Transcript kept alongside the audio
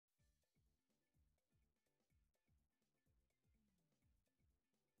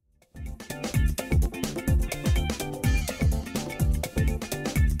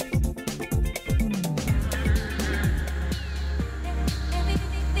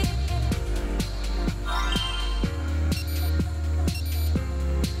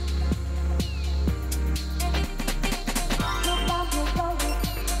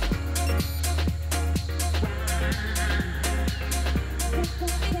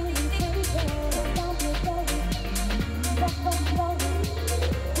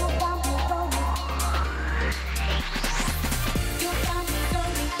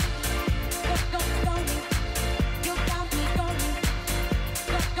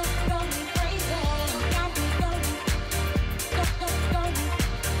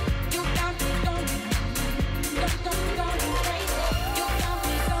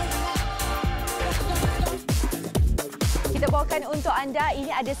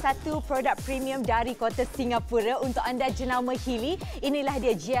ada satu produk premium dari kota Singapura untuk anda jenama Hilly. Inilah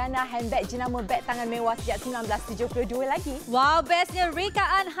dia Giana handbag jenama beg tangan mewah sejak 1972 lagi. Wow, bestnya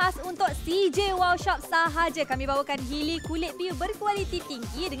rekaan khas untuk CJ Wow Shop sahaja. Kami bawakan Hilly kulit biru berkualiti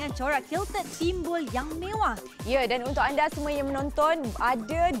tinggi dengan corak kilted timbul yang mewah. Ya, dan untuk anda semua yang menonton,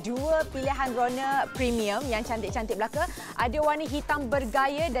 ada dua pilihan warna premium yang cantik-cantik belaka. Ada warna hitam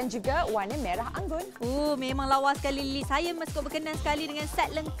bergaya dan juga warna merah anggun. Memang lawa sekali Lily. Saya masuk berkenan sekali dengan set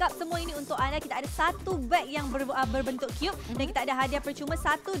lengkap semua ini untuk anda. Kita ada satu beg yang berbentuk cube dan kita ada hadiah percuma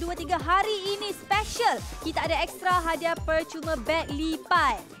 1, 2, 3 hari ini special. Kita ada ekstra hadiah percuma beg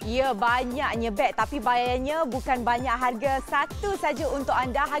lipat. Ya, banyaknya beg tapi bayarnya bukan banyak, harga satu saja untuk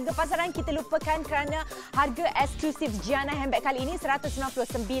anda. Harga pasaran kita lupakan kerana harga eksklusif Giana handbag kali ini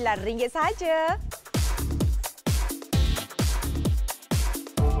RM199 sahaja.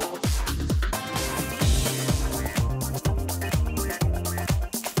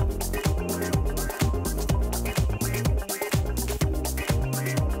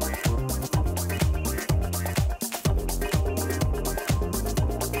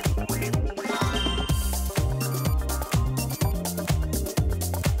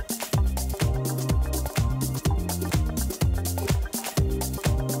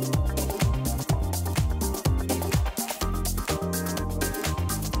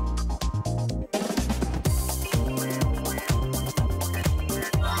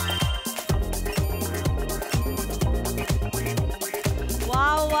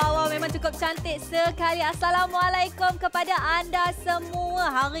 Cukup cantik sekali. Assalamualaikum kepada anda semua.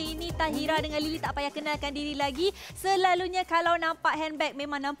 Hari ini Tahira dengan Lily tak payah kenalkan diri lagi. Selalunya kalau nampak handbag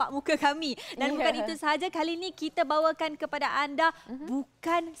memang nampak muka kami. Dan bukan itu sahaja, kali ini kita bawakan kepada anda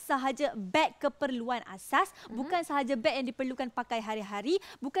bukan sahaja beg keperluan asas, bukan sahaja beg yang diperlukan pakai hari-hari,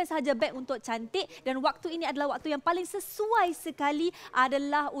 bukan sahaja beg untuk cantik, dan waktu ini adalah waktu yang paling sesuai sekali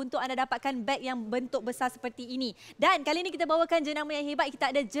adalah untuk anda dapatkan beg yang bentuk besar seperti ini. Dan kali ini kita bawakan jenama yang hebat.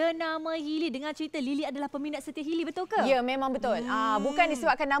 Kita ada jenama Hilly dengan cerita Lily adalah peminat setia Hilly, betul ke? Ya, memang betul. Bukan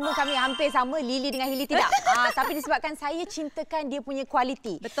disebabkan nama kami hampir sama, Lily dengan Hilly, tidak. Tapi disebabkan saya cintakan dia punya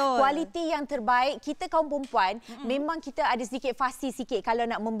kualiti. Betul. Kualiti yang terbaik. Kita kaum perempuan, memang kita ada sedikit fussy sikit kalau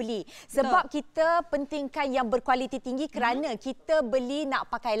nak membeli. Sebab kita pentingkan yang berkualiti tinggi kerana kita beli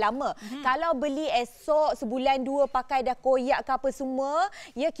nak pakai lama. Kalau beli esok, sebulan dua pakai dah koyak ke apa semua,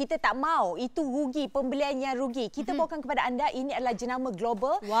 ya kita tak mau. Itu rugi, pembelian yang rugi. Kita bawakan kepada anda, ini adalah jenama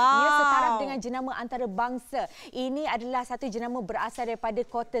global. Ia setaraf dengan jenama antarabangsa. Ini adalah satu jenama berasal daripada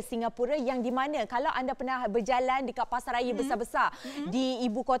kota Singapura yang di mana kalau anda pernah berjalan dekat pasar raya besar-besar di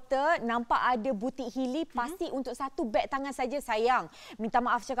ibu kota, nampak ada butik Hilly, pasti untuk satu beg tangan saja sayang. Minta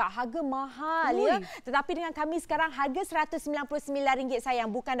maaf cakap, harga mahal ya. Tetapi dengan kami sekarang harga RM199 sayang.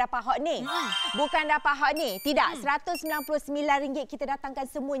 Bukan dapat hot ni. Bukan dapat hot ni. Tidak, RM199 kita datangkan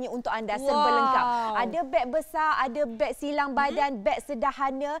semuanya untuk anda serba lengkap. Ada beg besar, ada beg silang badan, beg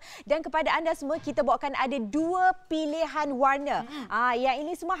sederhana. Dan kepada anda semua, kita bawakan ada dua pilihan warna. Yang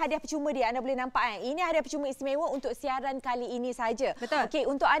ini semua hadiah percuma dia. Anda boleh nampak kan? Ini hadiah percuma istimewa untuk siaran kali ini saja. Betul. Okey,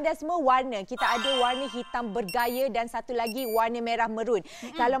 untuk anda semua warna. Kita ada warna hitam bergaya dan satu lagi warna merah merun.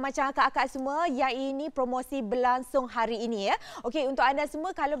 Kalau macam akak-akak semua, yang ini promosi berlangsung hari ini ya. Okey, untuk anda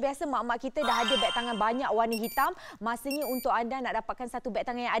semua, kalau biasa mak-mak kita dah ada beg tangan banyak warna hitam, masanya untuk anda nak dapatkan satu beg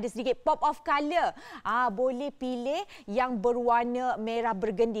tangan yang ada sedikit pop of colour. Boleh pilih yang berwarna merah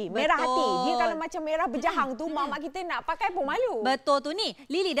bergendi. Merah hati. Dia kalau macam merah berjahang tu, mak-mak kita nak pakai pun malu. Betul tu ni.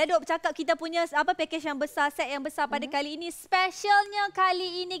 Lily dah duk bercakap kita punya package yang besar, set yang besar pada kali ini. Specialnya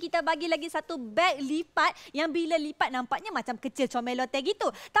kali ini kita bagi lagi satu beg lipat yang bila lipat nampaknya macam kecil comelote gitu.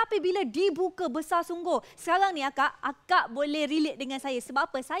 Tapi bila dibuka besar sungguh. Sekarang ni akak boleh relate dengan saya. Sebab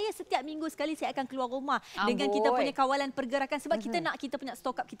apa? Saya setiap minggu sekali saya akan keluar rumah dengan kita punya kawalan pergerakan sebab kita punya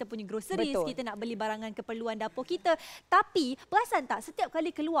stock up kita punya groceries, kita nak beli barangan keperluan dapur kita. Tapi perasan tak setiap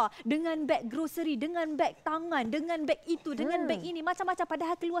kali keluar dengan beg grocery, dengan beg tangan, dengan beg itu, dengan beg ini, macam-macam,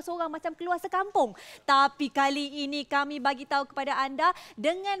 padahal keluar seorang macam keluar sekampung. Tapi kali ini kami bagi tahu kepada anda,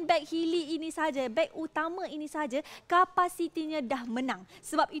 dengan beg Hilly ini saja, beg utama ini saja, kapasitinya dah menang.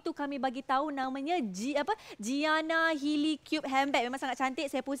 Sebab itu kami bagi tahu namanya Giana Hilly Cube Handbag. Memang sangat cantik.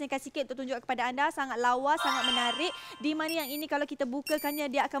 Saya pusingkan sikit untuk tunjuk kepada anda. Sangat lawa, sangat menarik. Di mana yang ini kalau kita bukakannya,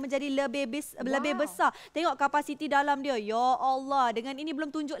 dia akan menjadi lebih besar. Tengok kapasiti dalam dia. Ya Allah. Dengan ini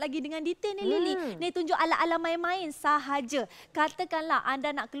belum tunjuk lagi dengan detail ni Lily. Ni tunjuk ala-ala main-main sahaja. Katakanlah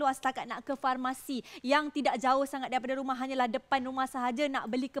anda nak keluar setakat nak ke farmasi yang tidak jauh sangat daripada rumah, hanyalah depan rumah sahaja, nak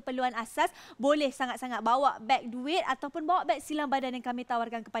beli keperluan asas, boleh sangat-sangat bawa beg duit ataupun bawa beg silang badan yang kami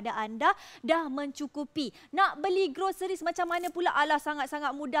tawarkan kepada anda, dah mencukupi. Nak beli groceries macam mana pula? Alah,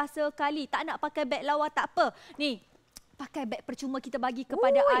 sangat-sangat mudah sekali. Tak nak pakai beg lawa, tak apa. Ni, pakai beg percuma kita bagi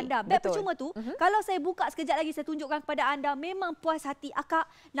kepada anda. Beg percuma tu, kalau saya buka sekejap lagi saya tunjukkan kepada anda, memang puas hati. Akak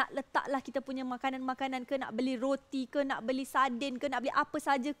nak letaklah kita punya makanan-makanan ke, nak beli roti ke, nak beli sardin ke, nak beli apa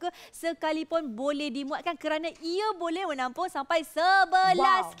saja ke, sekalipun boleh dimuatkan kerana ia boleh menampung sampai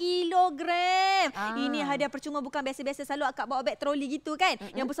 11 kilogram. Ini hadiah percuma, bukan biasa-biasa selalu akak bawa beg troli gitu kan.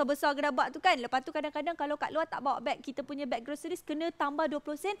 Yang besar-besar gerabak tu kan. Lepas tu kadang-kadang kalau kat luar tak bawa beg, kita punya beg groceries kena tambah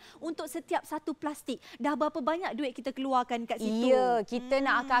 20% untuk setiap satu plastik. Dah berapa banyak duit kita keluarkan kat situ. Ya, kita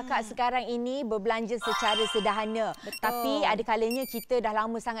nak akak-akak sekarang ini berbelanja secara sederhana. Tapi ada kalanya kita dah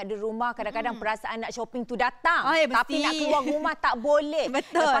lama sangat di rumah, kadang-kadang perasaan nak shopping tu datang. Tapi nak keluar rumah tak boleh.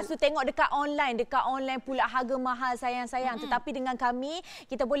 Lepas tu tengok dekat online pula harga mahal sayang-sayang. Tetapi dengan kami,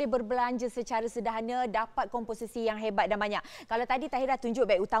 kita boleh berbelanja secara sederhana, dapat komposisi yang hebat dan banyak. Kalau tadi Tahira tunjuk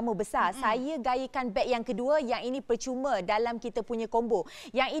beg utama besar, saya gayakan beg yang kedua, yang ini percuma dalam kita punya combo.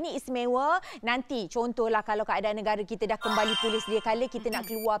 Yang ini istimewa, nanti contohlah kalau keadaan negara kita dah kembali pulih sedia kala, kita nak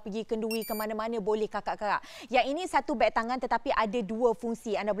keluar pergi kenduri ke mana-mana, boleh kakak-kakak. Yang ini satu beg tangan tetapi ada dua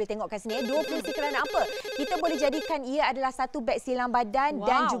fungsi. Anda boleh tengok kat sini. Dua fungsi kerana apa? Kita boleh jadikan ia adalah satu beg silang badan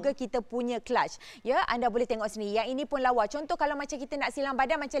dan juga kita punya clutch. Ya, anda boleh tengok sini. Yang ini pun lawa. Contoh kalau macam kita nak silang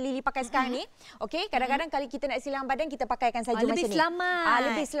badan macam Lily pakai sekarang ni. Okey, kadang-kadang kalau kita nak silang badan kita pakaikan saja macam ni. Lebih selamat.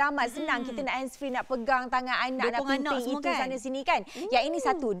 Lebih selamat, senang. Kita nak hands free, nak pegang tangan anak, nak pimping itu kan? Sana sini kan. Yang ini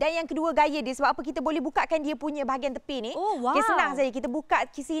satu. Dan yang kedua gaya dia, sebab apa kita boleh bukakan dia punya bahagian tepi ni. Okay, senang saja. Kita buka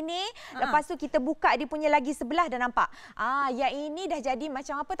ke sini, lepas tu kita buka dia punya lagi sebelah, dah nampak. Yang ini dah jadi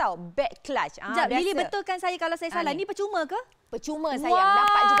macam apa tahu? Back clutch. Lily, betulkan saya kalau saya salah. Ni percuma ke? Percuma sayang,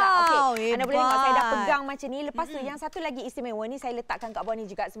 dapat juga. Okey, anda boleh tengok saya dah pegang macam ni. Lepas tu yang satu lagi istimewa ni saya letakkan kat bawah ni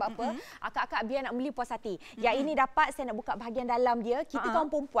juga. Sebab apa? Akak-akak biar nak beli puas hati. Yang ini dapat, saya nak buka bahagian dalam dia. Kita kaum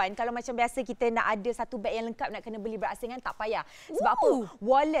perempuan, kalau macam biasa kita nak ada satu beg yang lengkap, nak kena beli berasingan, tak payah. Sebab apa?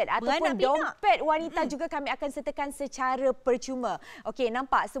 Wallet ataupun dompet wanita juga kami akan sertakan secara percuma. Okey,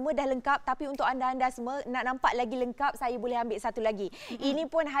 nampak? Semua dah lengkap. Tapi untuk anda-anda semua, nak nampak lagi lengkap, saya boleh ambil satu lagi. Ini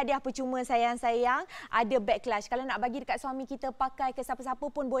pun hadiah percuma sayang-sayang. Ada beg clutch. Kalau nak bagi dekat suami kita, pakai ke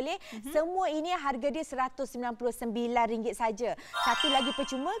siapa-siapa pun boleh. Semua ini harga dia RM199 saja. Satu lagi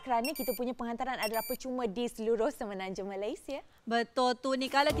percuma kerana kita punya penghantaran adalah percuma di seluruh semenanjung Malaysia. Betul tu ni.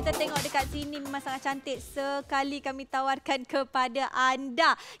 Kalau kita tengok dekat sini memang sangat cantik sekali, kami tawarkan kepada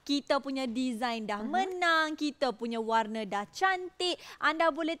anda. Kita punya design dah menang, kita punya warna dah cantik.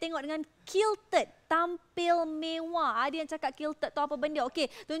 Anda boleh tengok dengan kilted, tampil mewah. Ada yang cakap kilted tu apa benda? Okey,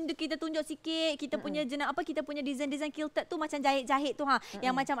 kita tunjuk sikit kita punya kita punya design kilted tu macam jahit-jahit tu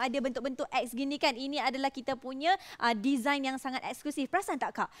yang macam ada bentuk-bentuk X gini kan. Ini adalah kita punya design yang sangat eksklusif. Perasan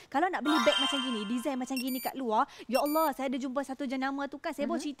tak Kak? Kalau nak beli beg macam gini, design macam gini kat luar, ya Allah, saya ada jumpa satu jenama tu kan. Saya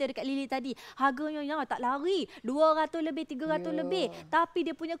baru cerita dekat Lily tadi. Harganya tak lari, 200 lebih, 300 lebih.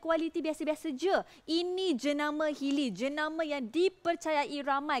 Tapi dia punya kualiti biasa-biasa je. Ini jenama Hilly, jenama yang dipercayai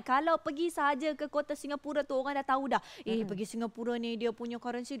ramai. Kalau pergi sahaja ke kota Singapura tu orang dah tahu dah. Pergi Singapura ni dia punya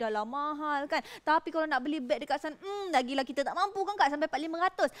currency dah lah mahal kan. Tapi kalau nak beli beg dekat sana, lagilah kita tak mampu kan Kak, sampai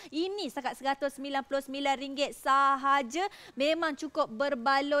 400-500. Ini setakat RM199 sahaja. Memang cukup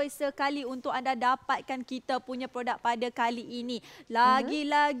berbaloi sekali untuk anda dapatkan kita punya produk pada kali ini.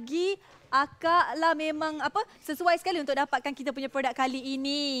 Lagi-lagi akak lah memang sesuai sekali untuk dapatkan kita punya produk kali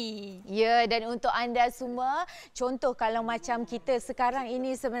ini. Ya, dan untuk anda semua, contoh kalau macam kita sekarang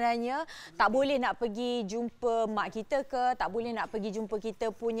ini sebenarnya tak boleh nak pergi jumpa mak kita ke, tak boleh nak pergi jumpa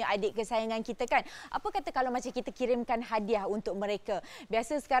kita punya adik kesayangan kita kan. Apa kata kalau macam kita kirimkan hadiah untuk mereka?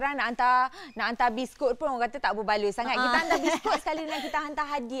 Biasa sekarang nak hantar biskut pun orang kata tak berbaloi sangat. Kita hantar biskut sekali dengan kita hantar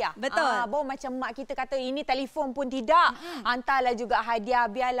hadiah. Betul. Baru macam mak kita kata ini telefon pun tidak. Hantarlah juga hadiah,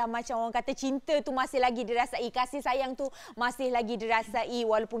 biarlah macam orang kata cinta tu masih lagi dirasai, kasih sayang tu masih lagi dirasai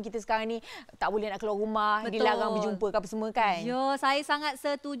walaupun kita sekarang ni tak boleh nak keluar rumah, dilarang berjumpa ke apa semua kan. Ya, saya sangat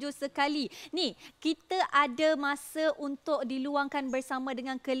setuju sekali. Ni, kita ada masa untuk diluangkan bersama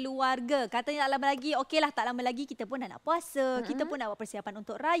dengan keluarga. Katanya tak lama lagi, okeylah tak lama lagi kita pun dah nak puasa, kita pun nak buat persiapan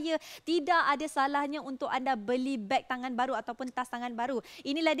untuk raya. Tidak ada salahnya untuk anda beli beg tangan baru ataupun tas tangan baru.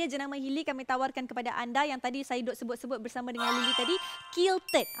 Inilah dia jenama Hilly, kami tawarkan kepada anda yang tadi saya duk sebut-sebut bersama dengan Lily tadi,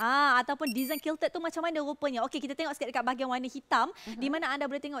 kilted. Ataupun design kilted tu macam mana rupanya. Okey, kita tengok sikit dekat bahagian warna hitam di mana anda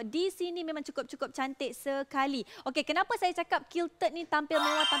boleh tengok di sini memang cukup cantik sekali. Okey, kenapa saya cakap kilted ni tampil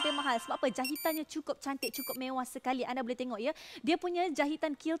mewah, tampil mahal? Sebab apa? Jahitannya cukup cantik, cukup mewah sekali. Anda boleh tengok ya. Dia punya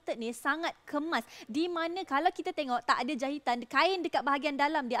jahitan kilted ni sangat kemas. Di mana kalau kita tengok tak ada jahitan, kain dekat bahagian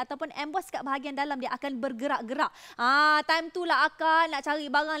dalam dia ataupun emboss kat bahagian dalam dia akan bergerak-gerak. Time tu lah akak nak cari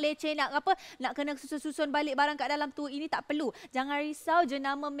barang leceh, nak kena susun-susun balik barang kat dalam tu. Ini tak perlu. Jangan risau,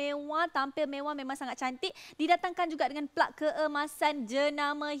 jenama mewah, tampil mewah, memang sangat cantik. Didatangkan juga dengan plak keemasan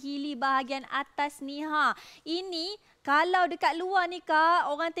jenama Hilly bahagian atas ni. Ini Kalau dekat luar ni Kak,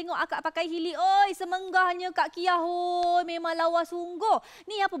 orang tengok akak pakai Hilly, oi semenggahnya Kak Kia, oi memang lawa sungguh.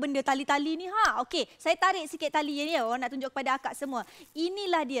 Ni apa benda tali-tali ni ha? Okey, saya tarik sikit tali ni, orang nak tunjuk kepada akak semua.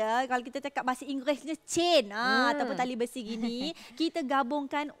 Inilah dia, kalau kita cakap bahasa Inggerisnya chain ataupun tali besi gini. Kita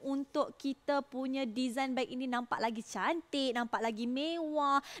gabungkan untuk kita punya design beg ini nampak lagi cantik, nampak lagi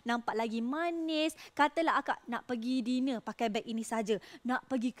mewah, nampak lagi manis. Katalah akak nak pergi dinner pakai beg ini sahaja, nak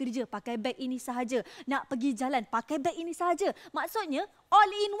pergi kerja pakai beg ini sahaja, nak pergi jalan pakai beg ini sahaja. Maksudnya all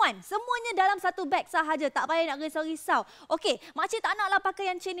in one. Semuanya dalam satu beg sahaja. Tak payah nak risau-risau. Okey, makcik tak naklah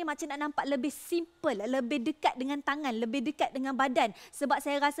pakai yang chain ni. Makcik nak nampak lebih simple, lebih dekat dengan tangan, lebih dekat dengan badan. Sebab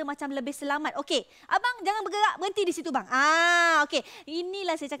saya rasa macam lebih selamat. Okey, abang jangan bergerak, berhenti di situ bang. Okey.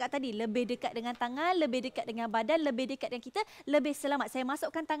 Inilah saya cakap tadi, lebih dekat dengan tangan, lebih dekat dengan badan, lebih dekat dengan kita, lebih selamat. Saya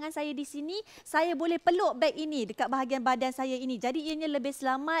masukkan tangan saya di sini, saya boleh peluk beg ini dekat bahagian badan saya ini. Jadi ianya lebih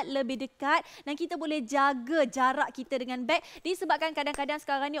selamat, lebih dekat dan kita boleh jaga jarak kita dengan beg. Disebabkan kadang-kadang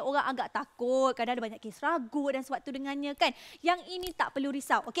sekarang ni orang agak takut, kadang ada banyak kes ragut dan sebab tu dengannya kan. Yang ini tak perlu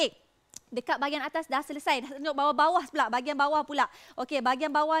risau. Okey. Dekat bahagian atas dah selesai. Dah tunjuk bawah-bawah pula. Bahagian bawah pula. Okey,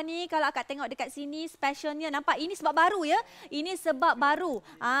 bahagian bawah ni kalau akak tengok dekat sini specialnya nampak ini sebab baru ya. Ini sebab baru.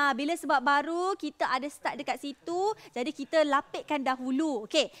 Bila sebab baru kita ada start dekat situ. Jadi kita lapikkan dahulu.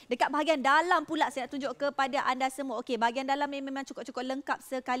 Okey, dekat bahagian dalam pula saya nak tunjuk kepada anda semua. Okey, bahagian dalam ni memang cukup-cukup lengkap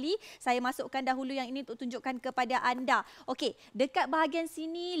sekali. Saya masukkan dahulu yang ini untuk tunjukkan kepada anda. Okey, dekat bahagian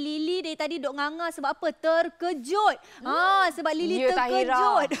sini Lily dari tadi duk nganga sebab apa? Terkejut. Sebab Lily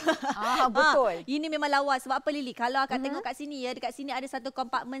terkejut. Betul. Ini memang lawa. Sebab apa Lily? Kalau akak tengok kat sini ya, dekat sini ada satu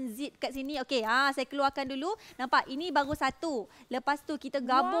kompartmen zip kat sini. Okey, saya keluarkan dulu. Nampak? Ini baru satu. Lepas tu kita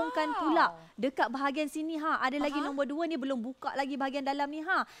gabungkan pula dekat bahagian sini ada lagi nombor 2 ni belum buka lagi bahagian dalam ni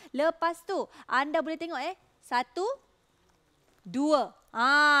Lepas tu anda boleh tengok 1 2.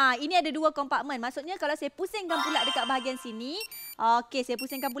 Ini ada 2 kompartmen. Maksudnya kalau saya pusingkan pula dekat bahagian sini, okey, saya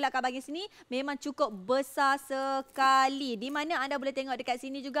pusingkan pula kat bahagian sini, memang cukup besar sekali. Di mana anda boleh tengok dekat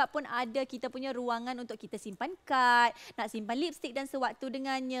sini juga pun ada kita punya ruangan untuk kita simpan kad, nak simpan lipstick dan sewaktu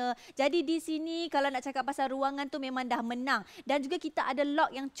dengannya. Jadi di sini kalau nak cakap pasal ruangan tu memang dah menang. Dan juga kita ada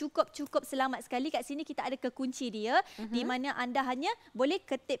lock yang cukup selamat sekali. Kat sini kita ada kekunci dia, di mana anda hanya boleh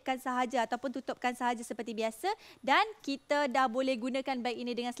ketipkan sahaja ataupun tutupkan sahaja seperti biasa dan kita dah boleh gunakan beg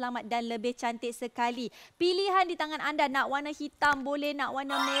ini dengan selamat dan lebih cantik sekali. Pilihan di tangan anda, nak warna hitam boleh, nak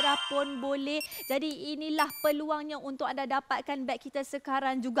warna merah pun boleh. Jadi inilah peluangnya untuk anda dapatkan beg kita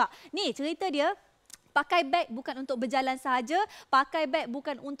sekarang juga. Ni cerita dia. Pakai beg bukan untuk berjalan sahaja, pakai beg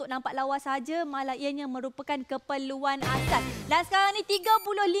bukan untuk nampak lawa sahaja, malah ianya merupakan keperluan asas. Dan sekarang ni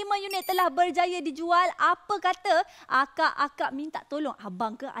 35 unit telah berjaya dijual. Apa kata akak-akak minta tolong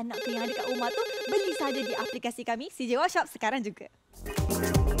abang ke anak ke yang ada kat rumah tu, beli sahaja di aplikasi kami CJ Workshop sekarang juga.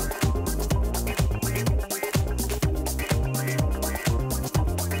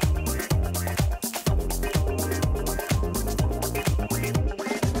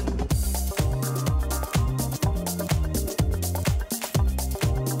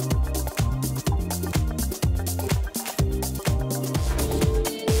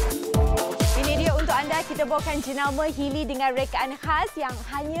 Kita bawakan jenama Hilly dengan rekaan khas yang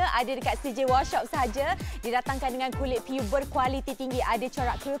hanya ada dekat CJ Workshop sahaja. Didatangkan dengan kulit PU berkualiti tinggi, ada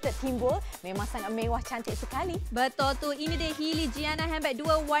corak quilted timbul. Memang sangat mewah, cantik sekali. Betul tu. Ini dia Hilly Giana handbag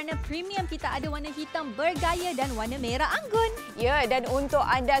 2 warna premium. Kita ada warna hitam bergaya dan warna merah anggun. Ya, dan untuk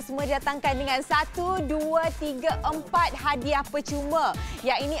anda semua didatangkan dengan 1, 2, 3, 4 hadiah percuma.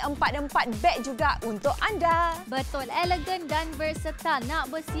 Yang ini 4 beg juga untuk anda. Betul, elegan dan versatile. Nak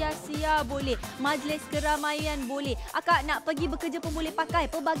bersia-sia boleh. Majlis keramaian boleh. Akak nak pergi bekerja pun boleh pakai.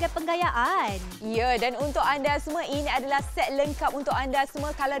 Pelbagai penggayaan. Ya, dan untuk anda semua ini adalah set lengkap untuk anda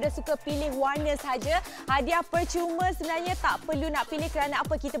semua. Kalau anda suka pilih warna saja, hadiah percuma sebenarnya tak perlu nak pilih kerana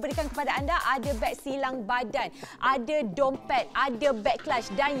apa kita berikan kepada anda. Ada beg silang badan, ada dompet, ada beg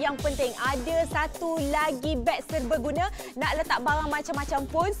clutch dan yang penting ada satu lagi beg serbaguna. Nak letak barang macam-macam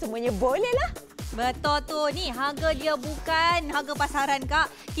pun semuanya boleh lah. Betul tu. Ni harga dia bukan harga pasaran Kak.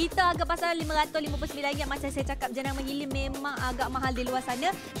 Kita harga pasaran RM559 macam saya cakap jenama Hilly memang agak mahal di luar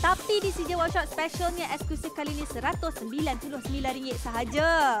sana. Tapi di CJ Workshop specialnya eksklusif kali ini RM199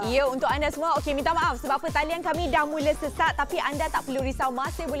 sahaja. Ya, untuk anda semua. Okey, minta maaf sebab apa talian kami dah mula sesak, tapi anda tak perlu risau,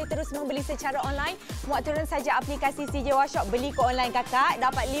 masih boleh terus membeli secara online. Muat turun saja aplikasi CJ Workshop, beli ke online kakak,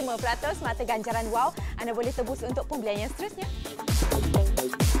 dapat 5% mata ganjaran wow. Anda boleh tebus untuk pembelian yang seterusnya.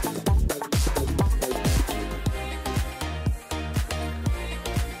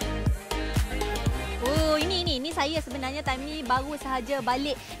 ni saya sebenarnya time ni baru sahaja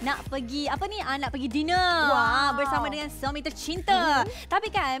balik nak pergi nak pergi dinner bersama dengan suami tercinta.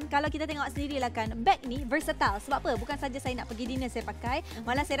 Tapi kan kalau kita tengok sendirilah kan, beg ni versatile. Sebab apa? Bukan saja saya nak pergi dinner saya pakai,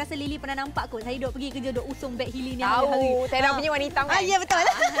 malah saya rasa Lily pernah nampak kot saya duk pergi kerja duk usung beg Hilly ni hari-hari. Saya dah punya wanita kan? Ya betul.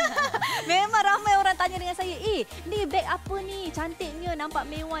 Memang ramai orang tanya dengan saya, ni beg apa ni? Cantiknya, nampak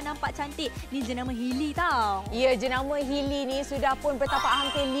mewah, nampak cantik. Ni jenama Hilly tau. Ya, jenama Hilly ni sudah pun bertapak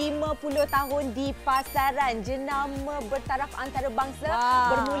hampir 50 tahun di pasaran. Jenama bertaraf antarabangsa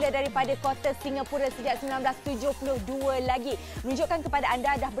bermula daripada kota Singapura sejak 1972 lagi. Menunjukkan kepada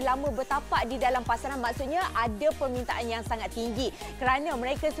anda dah berlama bertapak di dalam pasaran, maksudnya ada permintaan yang sangat tinggi kerana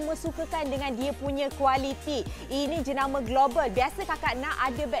mereka semua sukakan dengan dia punya kualiti. Ini jenama global. Biasa kakak nak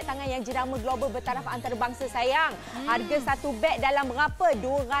ada beg tangan yang jenama global bertaraf antarabangsa sayang. Harga satu beg dalam berapa?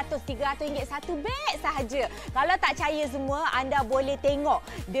 200-300 ringgit satu beg sahaja. Kalau tak percaya semua, anda boleh tengok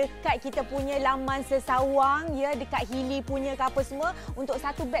dekat kita punya laman sesawang ya, dekat Hilly punya ke apa semua. Untuk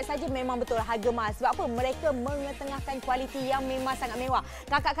satu beg saja memang betul harga mahal. Sebab apa? Mereka mengetengahkan kualiti yang memang sangat mewah.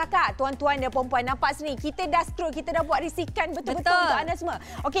 Kakak-kakak, tuan-tuan dan perempuan, nampak sini kita dah scroll, kita dah buat risikan betul-betul untuk anda semua.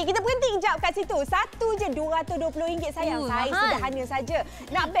 Okey, kita berhenti kejap kat situ. Satu je RM220 sayang. Saya sederhana saja.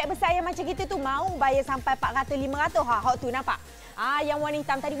 Nak beg besar yang macam kita tu mau bayar sampai 400-500. Hak tu nampak. Yang warna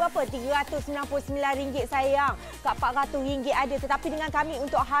hitam tadi berapa? RM399 sayang. Kat RM400 ada. Tetapi dengan kami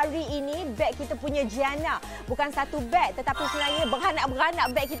untuk hari ini, beg kita punya Giana. Bukan satu beg, tetapi sebenarnya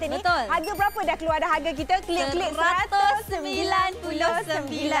beranak-beranak beg kita ni. Betul. Harga berapa dah keluar dah harga kita? Klik-klik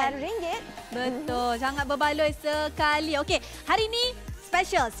RM199. Betul. Sangat berbaloi sekali. Okey, hari ni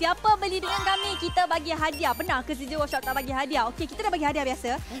special. Siapa beli dengan kami, kita bagi hadiah. Pernah ke CJ Workshop tak bagi hadiah? Okey, kita dah bagi hadiah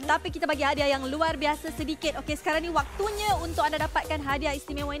biasa. Tapi kita bagi hadiah yang luar biasa sedikit. Okey, sekarang ni waktunya untuk anda dapatkan hadiah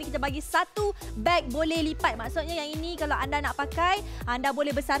istimewa ini. Kita bagi satu beg boleh lipat. Maksudnya yang ini kalau anda nak pakai, anda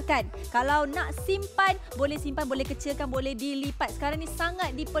boleh besarkan. Kalau nak simpan, boleh kecilkan, boleh dilipat. Sekarang ni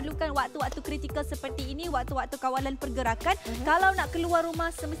sangat diperlukan waktu-waktu kritikal seperti ini, waktu-waktu kawalan pergerakan. Kalau nak keluar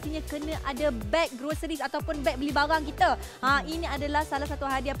rumah, semestinya kena ada beg groceries ataupun beg beli barang kita. Ini adalah salah satu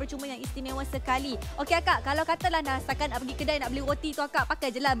hadiah percuma yang istimewa sekali. Okey akak, kalau katalah setakat nak pergi kedai nak beli roti tu akak, pakai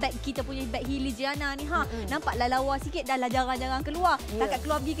je lah beg kita punya beg Hilly Giana ni. Nampaklah lawa sikit, dah lah jarang-jarang keluar. Takat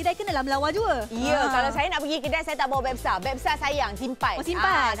keluar pergi kedai kenalah melawa juga. Ya, kalau saya nak pergi kedai saya tak bawa beg besar. Beg besar sayang, simpan.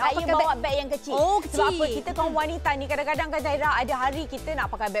 Simpan. Saya bawa beg yang kecil. Kecil. Sebab apa? Kita kaum wanita ni kadang-kadang kan Zaira, ada hari kita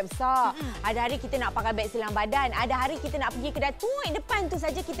nak pakai beg besar. Ada hari kita nak pakai beg silang badan. Ada hari kita nak pergi kedai depan tu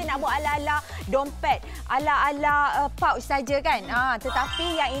saja kita nak bawa ala-ala dompet, ala-ala pouch saja kan.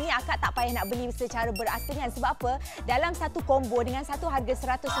 Tetapi yang ini akak tak payah nak beli secara berasingan. Sebab apa? Dalam satu combo dengan satu harga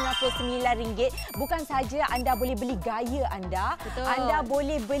RM199, bukan saja anda boleh beli gaya anda, anda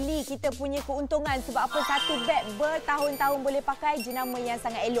boleh beli kita punya keuntungan. Sebab apa? Satu beg bertahun-tahun boleh pakai, jenama yang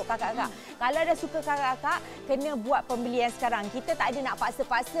sangat elok kakak-kakak. Kalau dah suka kakak-kakak, kena buat pembelian sekarang. Kita tak ada nak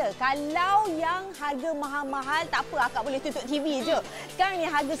paksa-paksa. Kalau yang harga mahal-mahal, tak apa, akak boleh tutup TV je. Sekarang ni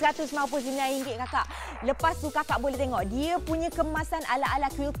harga RM199 kakak. Lepas tu kakak boleh tengok dia punya kemasan ala-ala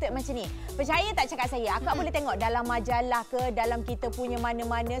quilted macam ni. Percaya tak cakap saya? Akak boleh tengok dalam majalah ke, dalam kita punya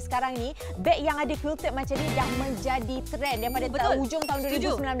mana-mana sekarang ni, beg yang ada quilted macam ni dah menjadi trend daripada hujung tahun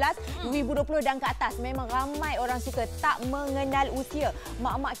 2019, 2020 dan ke atas. Memang ramai orang suka, tak mengenal usia.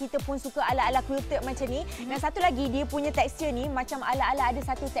 Mak-mak kita pun suka ala-ala quilted macam ni. Dan satu lagi, dia punya tekstur ni macam ala-ala ada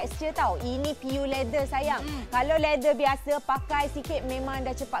satu tekstur tau. Ini pure leather sayang. Kalau leather biasa pakai sikit memang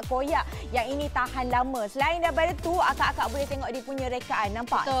dah cepat koyak. Yang ini tahan lama. Selain daripada tu, akak-akak boleh tengok dia punya rekaan.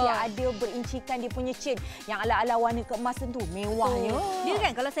 Nampak? Dia ada berincikan dia punya chain yang ala-ala warna keemasan tu. Mewahnya. Dia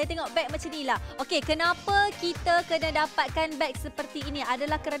kan kalau saya tengok beg macam ni lah. Okey, kenapa kita kena dapatkan beg seperti ini?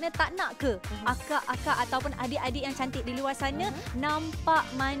 Adalah kerana tak nak ke akak-akak ataupun adik-adik yang cantik di luar sana nampak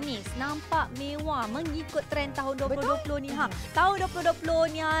manis, nampak mewah mengikut trend tahun 2020 ni. Tahun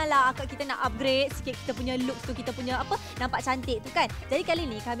 2020 ni lah akak kita nak upgrade sikit kita punya look tu, kita punya nampak cantik tu kan. Jadi kali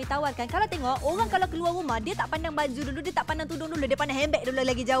ni kami tawarkan, kalau tengok orang kalau keluar rumah dia tak pandang baju dulu, dia tak pandang tudung dulu, dia pandang handbag dulu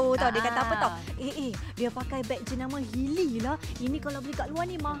lagi jauh tau. Dia kata apa tau? Dia pakai beg jenama Hilly lah. Ini kalau beli kat luar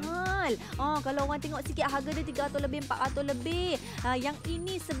ni mahal. Kalau orang tengok sikit harga dia 300 lebih, 400 lebih. Yang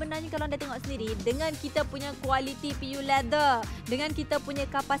ini sebenarnya kalau anda tengok sendiri, dengan kita punya kualiti pure leather, dengan kita punya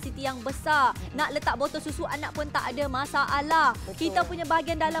kapasiti yang besar, nak letak botol susu anak pun tak ada masalah. Kita punya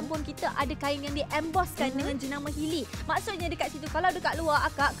bahagian dalam pun kita ada kain yang di-embosskan dengan jenama Hilly. Maksudnya dekat situ, kalau dekat luar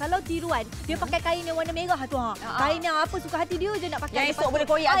akak, kalau tiruan, dia pakai kain yang warna merah tu. Kain yang apa suka hati dia je. je nak pakai. Yang esok boleh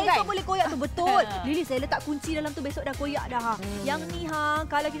koyak tu kan? Esok boleh koyak tu, betul. Lily, saya letak kunci dalam tu, besok dah koyak dah. Yang ni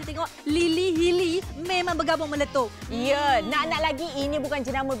kalau kita tengok Lily Hilly memang bergabung meletup. Ya, nak lagi ini bukan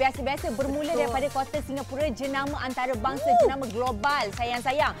jenama biasa-biasa. Bermula daripada kota Singapura, jenama antarabangsa, jenama global.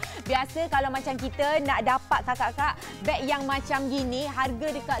 Sayang-sayang. Biasa kalau macam kita nak dapat kakak-kakak beg yang macam gini, harga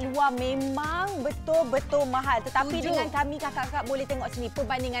dekat luar memang betul-betul mahal. Tetapi dengan kami kakak-kakak boleh tengok sini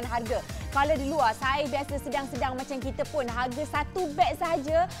perbandingan harga. Kalau di luar, saya biasa sedang-sedang macam kita pun, harga satu beg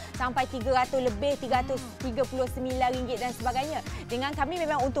sahaja sampai 300 lebih, RM339 dan sebagainya. Dengan kami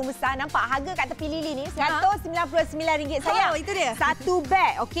memang untung besar. Nampak harga kat tepi Lily ni RM199 sayang. Itu dia. Satu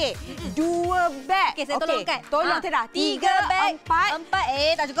beg. Okey. Dua beg. Okey, saya tolong kat. Tolong Tera. 3 beg.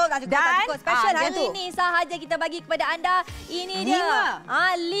 4. Tak cukup. Dan, Special hari ini sahaja kita bagi kepada anda. Ini dia.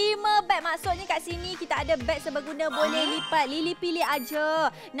 5 beg. Maksudnya kat sini kita ada beg seberguna boleh lipat. Lily pilih aja.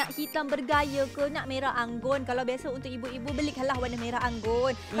 Nak hitam bergaya ke, nak merah anggun. Kalau biasa untuk ibu-ibu belikanlah warna merah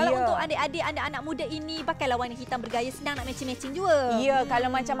anggun. Kalau untuk adik-adik, anak muda ini pakailah warna hitam bergaya, senang nak matching-matching juga. Ya, kalau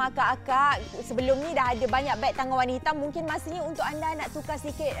macam akak-akak sebelum ni dah ada banyak beg tangan warna hitam, mungkin masanya untuk anda nak tukar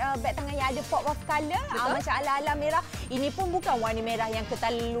sikit beg tangan yang ada pop of colour, macam ala-ala merah. Ini pun bukan warna merah yang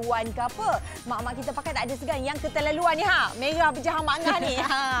keterlaluan ke apa. Mak-mak kita pakai tak ada segan. Yang keterlaluan ni merah berjahang mangah ni.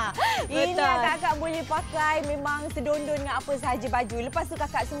 Ini kakak boleh pakai memang sedondon dengan apa sahaja baju. Lepas tu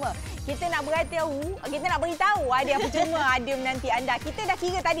kakak semua, kita nak beritahu hadiah percuma ada menanti anda. Kita dah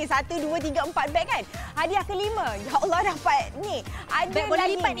kira tadi 1, 2, 3, 4 beg kan. Hadiah kelima. Ya Allah, dapat ni. Ada beg boleh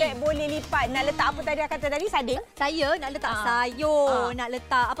lipat ni. Beg boleh lipat. Nak letak apa tadi kata tadi? Sading? Saya nak letak sayur, nak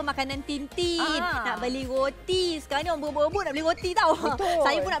letak apa makanan tintin, nak beli roti. Sekarang ni orang berebut nak beli roti tau. Betul.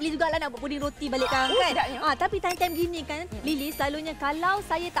 Saya pun nak beli jugalah, nak buat puding roti balik kan. Tapi time-time gini kan, Lily, selalunya kalau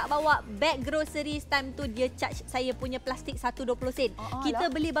saya tak bawa beg groceries time tu, dia charge saya punya plastik 1.20 sen. Kita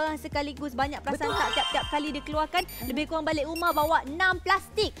beli barang sekaligus, banyak perasaan tak tiap-tiap kali dia keluarkan, lebih kurang balik rumah bawa 6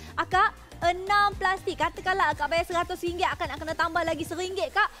 plastik. Akak, 6 plastik. Katakanlah akak bayar RM100, akak nak kena tambah lagi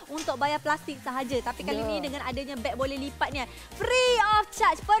RM1 kak untuk bayar plastik sahaja. Tapi kali ini dengan adanya beg boleh lipat ni, free of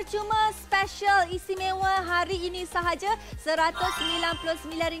charge, percuma, special, istimewa hari ini sahaja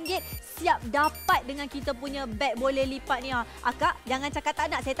RM199. Siap dapat dengan kita punya beg boleh lipat ni. Akak jangan cakap tak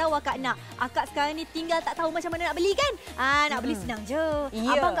nak, saya tahu akak nak. Akak sekarang ni tinggal tak tahu macam mana nak beli kan? Nak beli senang je.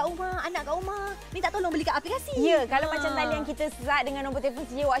 Abang kat rumah, anak kat rumah, minta tolong beli kat aplikasi. Ya, kalau macam talian kita start dengan nombor telefon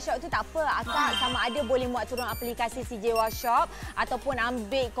CJ Workshop tu tak apa. Akak sama ada boleh muat turun aplikasi CJ Workshop ataupun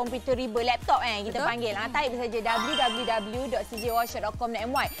ambil komputer riba laptop kita panggil. Type saja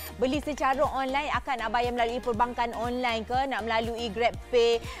www.cjworkshop.com.my. Beli secara online, akak nak bayar melalui perbankan online ke, nak melalui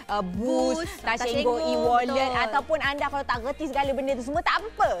GrabPay, Boost, Tashengo e-wallet ataupun anda kalau tak reti segala benda tu semua tak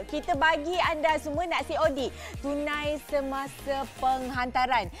apa. Kita bagi anda semua nak COD, tunai semasa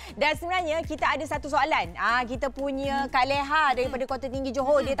penghantaran. Dan sebenarnya kita ada satu soalan. Kita punya Kak Leha daripada Kota Tinggi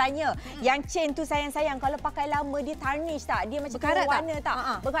Johor, dia tanya, yang chain tu sayang-sayang kalau pakai lama dia tarnish tak? Dia macam berkarat warna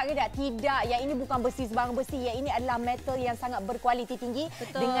tak? Berkarat ke tak? Tidak. Yang ini bukan besi sebarang besi. Yang ini adalah metal yang sangat berkualiti tinggi.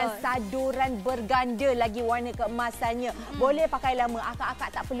 dengan saduran berganda lagi warna keemasannya. Boleh pakai lama. Akak-akak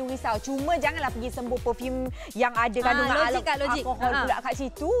tak perlu risau. Cuma janganlah pergi sembuh perfume yang ada kandungan alkohol pula kat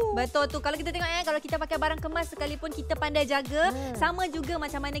situ. Betul tu. Kalau kita tengok kalau kita pakai barang kemas sekalipun kita pandai jaga, sama juga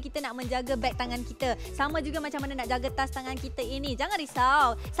macam mana kita nak menjaga beg tangan kita. Sama juga macam mana nak jaga tas tangan kita ini. Jangan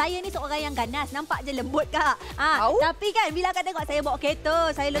risau. Saya ni seorang yang ganas. Nampak je lembut kak. Tapi kan bila akak tengok saya bawa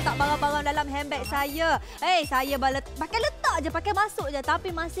kereta, saya letak barang-barang dalam handbag saya. Saya pakai letak je, pakai masuk je.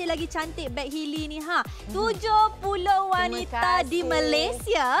 Tapi masih lagi cantik beg Hilly ni 70 wanita di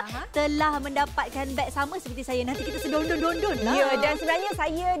Malaysia telah mendapatkan beg sama seperti saya. Nanti kita sedondon-dondon lah. Ya, dan sebenarnya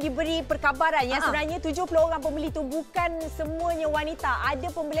saya diberi perkabaran yang sebenarnya 70 orang pembeli tu bukan semuanya wanita. Ada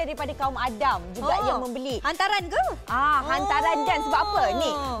pembeli daripada kaum Adam juga yang membeli. Hantaran ke? Hantaran. Dan sebab apa?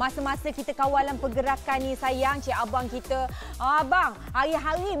 Ni, masa-masa kita kawalan pergerakan ni sayang, cik abang kita, abang,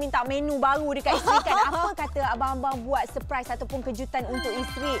 hari-hari minta menu baru dekat isteri kan. Apa kata abang-abang buat surprise ataupun kejutan untuk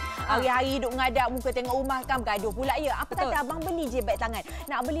isteri? Hari-hari duduk ngadap muka tengok rumah kan bergaduh pula ya. Apa kata abang beli je beg tangan?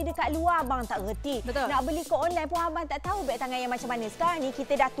 Nak beli dekat luar abang tak reti. Nak beli ke online pun abang tak tahu beg tangan yang macam mana. Sekarang ni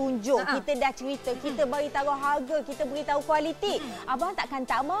kita dah tunjuk, kita dah cerita, kita beritahu harga, kita beritahu kualiti. Abang takkan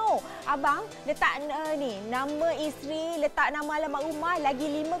tak mau. Abang letak ni nama isteri, letak nama alamat rumah, lagi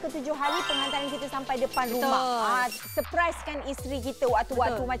 5 ke 7 hari penghantaran kita sampai depan rumah. Surprise kan isteri kita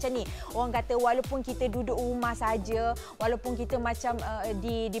waktu-waktu macam ni. Orang kata walaupun kita duduk rumah saja, walaupun walaupun kita macam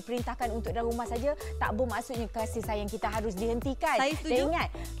diperintahkan untuk dalam rumah saja, tak bermaksudnya kasih sayang kita harus dihentikan. Saya setuju. Dan ingat,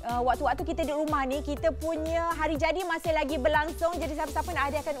 waktu-waktu kita di rumah ni, kita punya hari jadi masih lagi berlangsung. Jadi siapa-siapa nak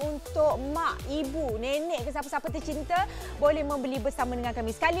hadiahkan untuk mak, ibu, nenek ke siapa-siapa tercinta, boleh membeli bersama dengan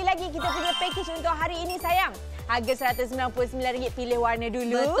kami. Sekali lagi kita punya package untuk hari ini sayang. Harga RM199, pilih warna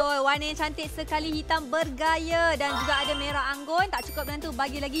dulu. Betul, warna yang cantik sekali, hitam bergaya dan juga ada merah anggun. Tak cukup dengan tu,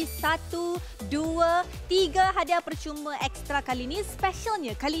 bagi lagi 1, 2, 3 hadiah percuma ekstra kali ini.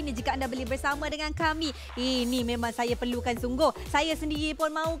 Specialnya kali ini jika anda beli bersama dengan kami, ini memang saya perlukan sungguh. Saya sendiri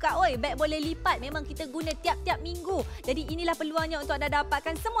pun mahu Kak, oi, beg boleh lipat. Memang kita guna tiap-tiap minggu. Jadi inilah peluangnya untuk anda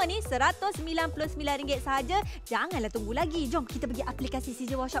dapatkan semua ni RM199 sahaja. Janganlah tunggu lagi. Jom kita pergi aplikasi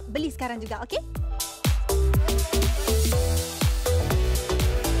CJ Workshop, beli sekarang juga, okey?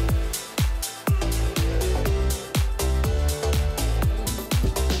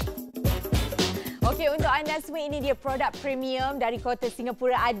 Okey, untuk anda semua, ini dia produk premium dari kota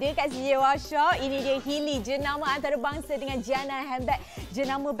Singapura ada kat CJ Workshop. Ini dia Hilly, jenama antarabangsa dengan Giana handbag,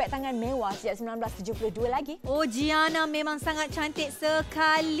 jenama beg tangan mewah sejak 1972 lagi. Oh, Giana memang sangat cantik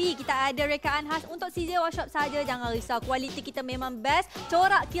sekali. Kita ada rekaan khas untuk CJ Workshop saja. Jangan risau, kualiti kita memang best.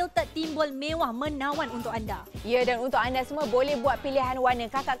 Corak kilted timbul mewah menawan untuk anda. Ya, dan untuk anda semua boleh buat pilihan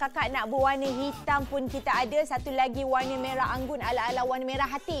warna. Kakak-kakak nak berwarna hitam pun kita ada. Satu lagi warna merah anggun ala-ala warna merah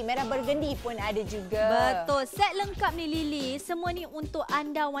hati. Merah burgundy pun ada juga. Betul. Set lengkap ni Lily. Semua ni untuk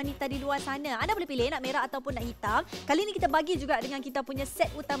anda wanita di luar sana. Anda boleh pilih nak merah ataupun nak hitam. Kali ni kita bagi juga dengan kita punya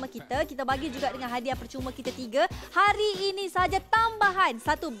set utama kita. Kita bagi juga dengan hadiah percuma kita 3. Hari ini saja tambahan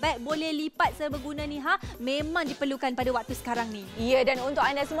 1 beg boleh lipat seberguna ni memang diperlukan pada waktu sekarang ni. Ya, dan untuk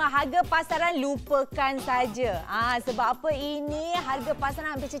anda semua harga pasaran lupakan saja. Sebab apa, ini harga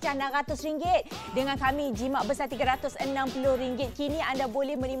pasaran hampir cecah RM600. Dengan kami jimat besar RM360. Kini anda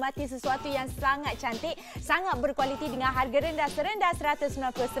boleh menikmati sesuatu yang sangat cantik, sangat berkualiti dengan harga rendah serendah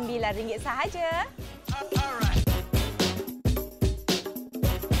RM199 sahaja.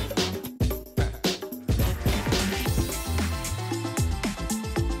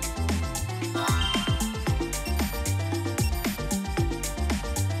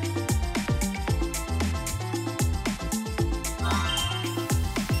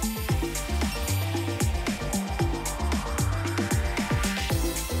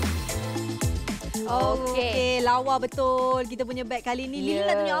 Okey, lawa betul kita punya beg kali ni. Lily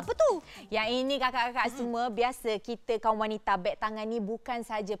nak tunjuk apa tu? Yang ini kakak-kakak semua, biasa kita kaum wanita beg tangan ni bukan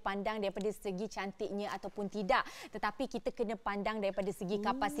saja pandang daripada segi cantiknya ataupun tidak, tetapi kita kena pandang daripada segi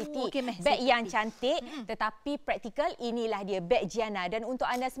kapasiti. Beg yang cantik tetapi praktikal, inilah dia beg Giana. Dan untuk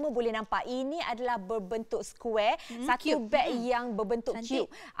anda semua boleh nampak, ini adalah berbentuk square, satu beg yang berbentuk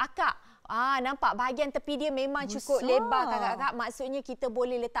cube. Akak, nampak bahagian tepi dia memang cukup lebar kakak-kakak. Maksudnya kita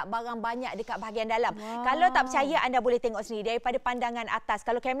boleh letak barang banyak dekat bahagian dalam. Kalau tak percaya, anda boleh tengok sendiri daripada pandangan atas.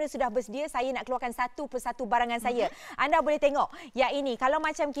 Kalau kamera sudah bersedia, saya nak keluarkan satu persatu barangan saya. Anda boleh tengok. Yang ini, kalau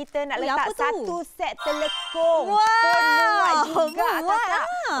macam kita nak letak satu set telekong pun muat juga kakak.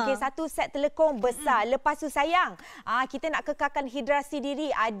 Okey, satu set telekong besar. Lepas tu sayang, kita nak kekalkan hidrasi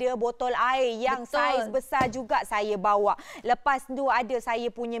diri. Ada botol air yang saiz besar juga saya bawa. Lepas tu ada saya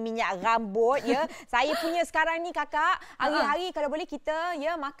punya minyak rambut ya. Saya punya sekarang ni kakak, hari-hari kalau boleh kita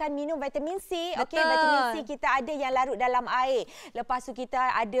makan minum vitamin C. Okey, vitamin C kita ada yang larut dalam air. Lepas tu kita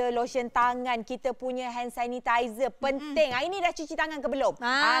ada lotion tangan, kita punya hand sanitizer penting. Ini dah cuci tangan ke belum?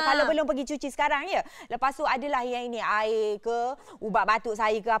 Kalau belum, pergi cuci sekarang ya. Lepas tu adalah yang ini, air ke ubat batuk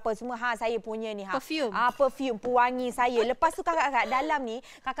saya ke apa semua, saya punya ni perfume. Perfume pewangi saya. Lepas tu kakak-kakak dalam ni,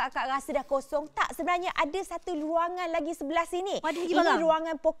 kakak-kakak rasa dah kosong. Tak, sebenarnya ada satu ruangan lagi sebelah sini. Ini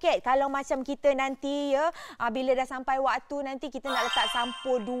ruangan poket. Kalau macam kita nanti bila dah sampai waktu nanti kita nak letak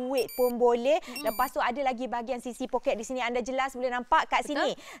sampul duit pun boleh. Lepas tu ada lagi bahagian sisi poket di sini, anda jelas boleh nampak kat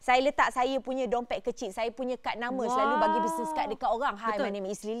sini. Saya letak saya punya dompet kecil, saya punya kad nama, selalu bagi business card dekat orang. Hi, my name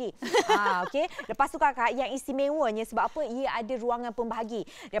is Hilly. Okey. Lepas tu kakak, yang istimewanya sebab apa? Ia ada ruangan pembahagi.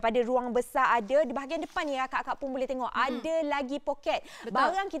 Daripada ruang besar ada di bahagian depan ni, kakak pun boleh tengok ada lagi poket.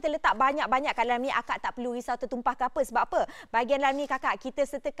 Barang kita letak banyak-banyak kat dalam ni, akak tak perlu risau tertumpah ke apa. Sebab apa? Bahagian dalam ni kakak, kita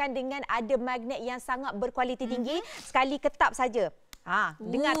sertakan dengan ada magnet yang sangat berkualiti tinggi. Sekali ketap saja.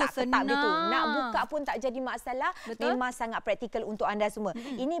 Dengar tak ketap dia tu? Nak buka pun tak jadi masalah. Memang sangat praktikal untuk anda semua.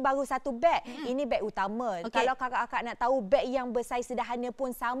 Ini baru satu beg. Ini beg utama. Kalau kakak-kakak nak tahu, beg yang bersaiz sederhana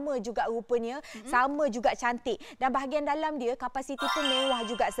pun sama juga rupanya. Sama juga cantik. Dan bahagian dalam dia, kapasiti pun mewah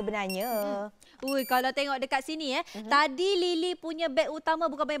juga sebenarnya. Kalau tengok dekat sini tadi Lily punya beg utama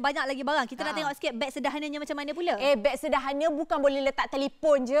bukan banyak lagi barang. Kita nak tengok sikit beg sederhananya macam mana pula. Beg sederhana bukan boleh letak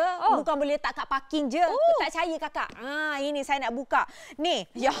telefon je. Bukan boleh letak kat parking je. Tak percaya kakak. Ini saya nak buka. Ni,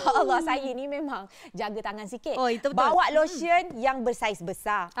 ya Allah, saya ni memang jaga tangan sikit. Oh, itu betul. Bawa lotion yang bersaiz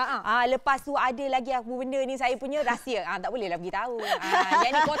besar. Lepas tu ada lagi apa benda ni saya punya rahsia. Tak bolehlah beritahu.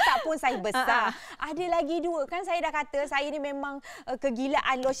 Yang ni kotak pun saiz besar. Ada lagi 2. Kan saya dah kata saya ni memang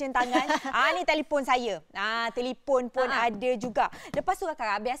kegilaan lotion tangan. Ni telefon saya. Telefon pun ada juga. Lepas tu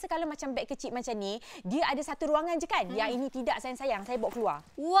kakak, biasa kalau macam beg kecil macam ni, dia ada satu ruangan je kan. Yang ini tidak, sayang-sayang. Saya bawa keluar.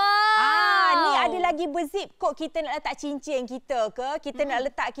 Wow. Ni ada lagi berzip. Kok kita nak letak cincin kita ke, kita nak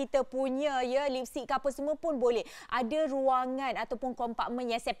letak kita punya lipstick ke apa semua pun boleh. Ada ruangan ataupun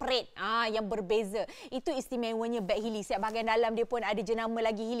kompartmen yang separate. Yang berbeza. Itu istimewanya beg Hilly. Siap bahagian dalam dia pun ada jenama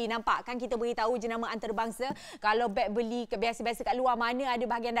lagi Hilly. Nampak kan kita beritahu jenama antarabangsa. Kalau beg beli biasa-biasa kat luar, mana ada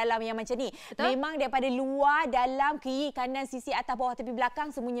bahagian dalam yang macam ni. Betul? Memang daripada luar, dalam, kiri, kanan, sisi, atas, bawah, tepi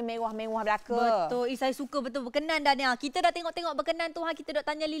belakang, semuanya mewah-mewah belaka. Betul. Saya suka betul berkenan dah ni. Kita dah tengok-tengok berkenan tu. Kita dok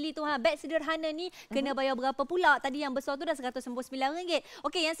tanya Lily tu. Beg sederhana ni kena bayar berapa pula? Tadi yang besar tu dah RM199.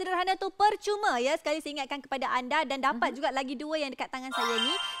 Okey, yang sederhana tu percuma ya. Sekali saya ingatkan kepada anda dan dapat juga lagi 2 yang dekat tangan saya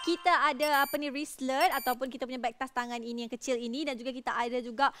ni. Kita ada wristlet ataupun kita punya beg tas tangan ini yang kecil ini, dan juga kita ada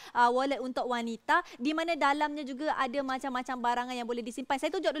juga wallet untuk wanita di mana dalamnya juga ada macam-macam barangan yang boleh disimpan.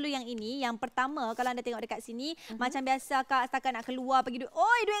 Saya tunjuk dulu yang ini. Yang pertama, kalau anda tengok dekat sini, macam biasa Kak, setakat nak keluar pergi duit.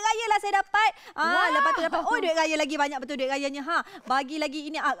 Oi, duit raya lah saya dapat. Lepas tu dapat, duit raya lagi, banyak betul duit rayanya. Bagi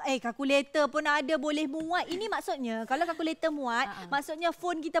lagi ini, kalkulator pun ada, boleh muat. Ini maksudnya, kalau kalkulator muat, maksudnya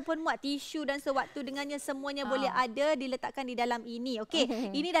phone kita pun muat, tisu dan sewaktu dengannya semuanya boleh ada diletakkan di dalam ini.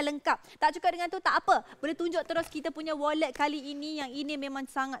 Okey, ini dah lengkap. Tak cukup dengan tu, tak apa. Boleh tunjuk terus kita punya wallet kali ini. Yang ini memang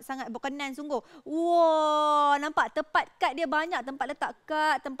sangat-sangat berkenan sungguh. Wow, nampak tepat kad dia banyak. Tempat letak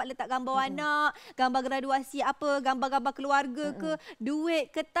kad, tempat letak gambar anak, gambar graduasi apa, gambar-gambar keluarga ke, duit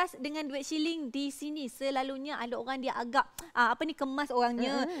kertas dengan duit shilling di sini. Selalunya ada orang dia agak kemas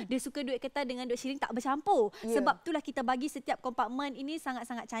orangnya. Dia suka duit kertas dengan duit shilling tak bercampur. Sebab itulah kita bagi setiap kompartmen ini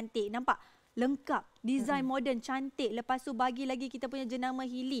sangat-sangat cantik. Nampak? Lengkap, design moden, cantik. Lepas tu bagi lagi kita punya jenama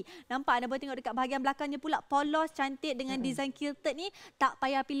Hilly. Nampak, anda boleh tengok dekat bahagian belakangnya pula, polos, cantik dengan design kilted ni. Tak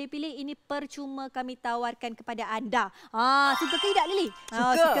payah pilih-pilih, ini percuma kami tawarkan kepada anda. Suka ke tidak Lily?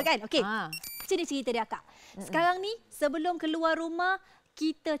 Suka kan? Okey. Sini cerita dia Kak. Sekarang ni sebelum keluar rumah,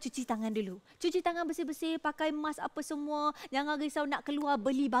 kita cuci tangan dulu. Cuci tangan bersih-bersih, pakai mask apa semua. Jangan risau nak keluar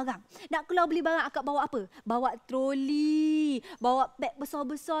beli barang. Nak keluar beli barang, akak bawa apa? Bawa troli, bawa beg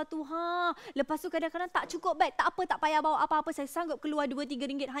besar-besar tu. Lepas tu kadang-kadang tak cukup beg. Tak apa, tak payah bawa apa-apa. Saya sanggup keluar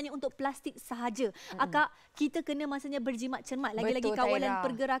RM2-3 hanya untuk plastik sahaja. Akak, kita kena masanya berjimat cermat. Lagi-lagi kawalan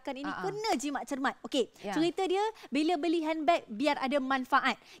pergerakan ini kena jimat cermat. Okey, cerita dia, bila beli handbag, biar ada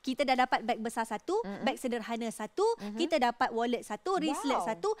manfaat. Kita dah dapat beg besar satu, beg sederhana satu, kita dapat wallet satu, wristlet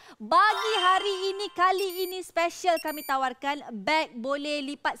satu. Bagi hari ini, kali ini special kami tawarkan beg boleh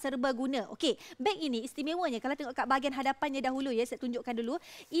lipat serbaguna. Okey, beg ini istimewanya kalau tengok kat bahagian hadapannya dahulu ya, saya tunjukkan dulu.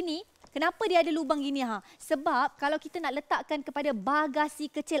 Ini kenapa dia ada lubang gini Sebab kalau kita nak letakkan kepada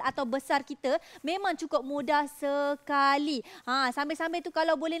bagasi kecil atau besar kita, memang cukup mudah sekali. Sambil-sambil tu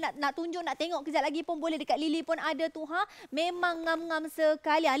kalau boleh nak tunjuk, nak tengok kejap lagi pun boleh, dekat Lily pun ada tu memang ngam-ngam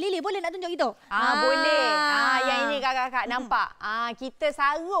sekali. Lily boleh nak tunjuk itu? Boleh. Yang ini kakak-kakak nampak. Kita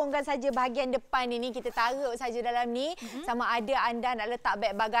sarungkan saja bahagian depan ini, kita taruh saja dalam ni. Sama ada anda nak letak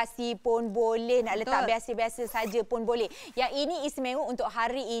beg bagasi pun boleh, nak letak biasa-biasa saja pun boleh. Yang ini istimewa untuk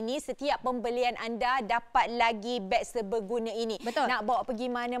hari ini, setiap pembelian anda dapat lagi beg seberguna ini. Nak bawa pergi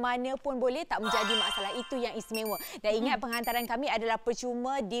mana-mana pun boleh, tak menjadi masalah. Itu yang istimewa. Dan ingat penghantaran kami adalah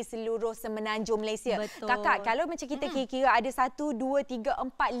percuma di seluruh semenanjung Malaysia. Kakak, kalau macam kita kira-kira ada 1, 2, 3,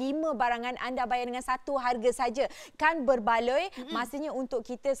 4, 5 barangan, anda bayar dengan satu harga saja. Kan berbaloi. Maksudnya untuk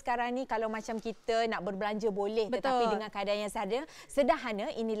kita sekarang ni, kalau macam kita nak berbelanja boleh, tetapi dengan keadaan yang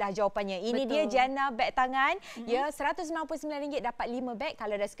sederhana, inilah jawapannya. Ini dia Giana beg tangan. Ya, RM199 dapat 5 beg.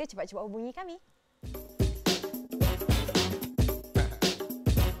 Kalau dah suka, cepat-cepat hubungi kami.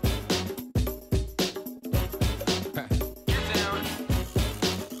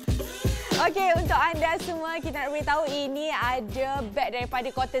 Okey, untuk anda semua, kita nak beritahu ini ada beg daripada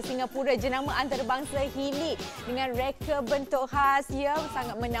Kota Singapura, jenama antarabangsa Hilly dengan reka bentuk khas yang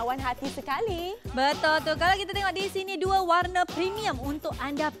sangat menawan hati sekali. Betul tu. Kalau kita tengok di sini, 2 warna premium untuk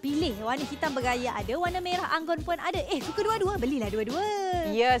anda pilih. Warna hitam bergaya ada, warna merah anggun pun ada. Suka dua-dua, belilah dua-dua.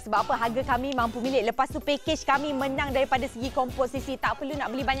 Ya, sebab apa? Harga kami mampu milik. Lepas tu package kami menang daripada segi komposisi. Tak perlu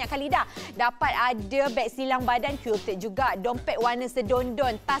nak beli banyak kali dah. Dapat ada beg silang badan, quilted juga, dompet warna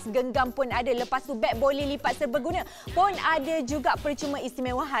sedondon, tas genggam pun ada. Lepas tu beg boleh lipat serbaguna pun ada juga percuma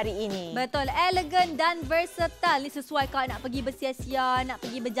istimewa hari ini. Betul, elegan dan versatile. Ni sesuai kalau nak pergi bersia-sia, nak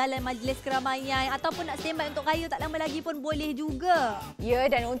pergi berjalan majlis keramaian ataupun nak standby untuk raya tak lama lagi pun boleh juga. Ya,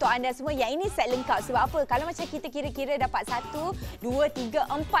 dan untuk anda semua yang ini set lengkap. Sebab apa? Kalau macam kita kira-kira dapat 1, 2, 3,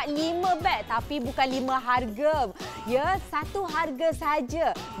 4, 5 beg tapi bukan 5 harga. Ya, satu harga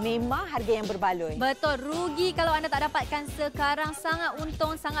saja. Memang harga yang berbaloi. Betul, rugi kalau anda tak dapatkan sekarang. Sangat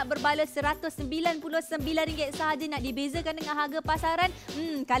untung, sangat berbaloi. RM199 sahaja nak dibezakan dengan harga pasaran.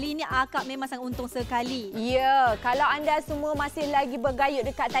 Kali ini akak memang sangat untung sekali. Ya, kalau anda semua masih lagi bergayut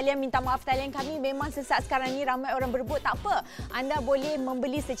dekat talian, minta maaf talian kami memang sesak sekarang ni ramai orang berebut. Tak apa, anda boleh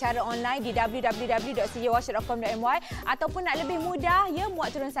membeli secara online di www.cjwashop.com.my ataupun nak lebih mudah, ya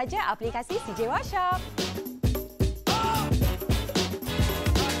muat turun saja aplikasi CJ Washop.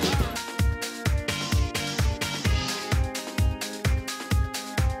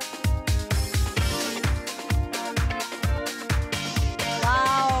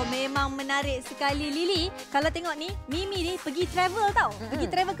 Menarik sekali Lily. Kalau tengok ni, Mimi ni pergi travel tau.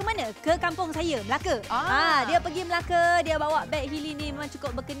 Pergi travel ke mana? Ke kampung saya, Melaka. Dia pergi Melaka, dia bawa beg Hilly ni memang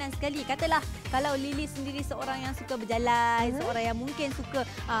cukup berkenan sekali. Katalah kalau Lily sendiri seorang yang suka berjalan, seorang yang mungkin suka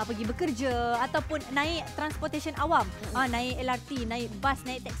pergi bekerja ataupun naik transportation awam, naik LRT, naik bas,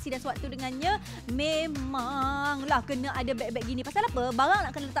 naik taksi dan sewaktu dengannya, memanglah kena ada beg-beg gini. Pasal apa? Barang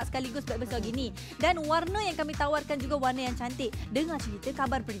nak kena letak sekaligus beg besar gini. Dan warna yang kami tawarkan juga warna yang cantik. Dengar cerita,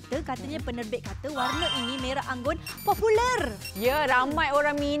 kabar berita, katanya penerbit kata warna ini merah anggun popular. Ya, ramai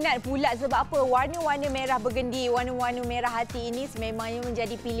orang minat pula sebab apa? Warna-warna merah burgundy, warna-warna merah hati ini sememangnya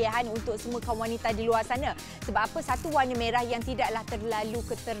menjadi pilihan untuk semua kaum wanita di luar sana. Sebab apa? Satu warna merah yang tidaklah terlalu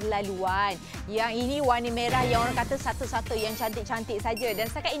keterlaluan. Yang ini warna merah yang orang kata satu-satu yang cantik-cantik saja. Dan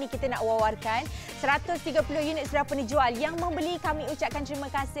setakat ini kita nak wawarkan 130 unit sudah pun dijual. Yang membeli kami ucapkan terima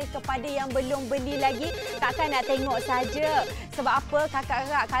kasih. Kepada yang belum beli lagi, takkan nak tengok saja. Sebab apa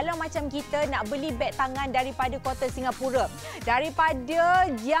kakak-kakak? Kalau macam kita nak beli beg tangan daripada kota Singapura, daripada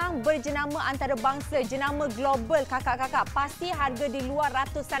yang berjenama antarabangsa, jenama global, kakak-kakak, pasti harga di luar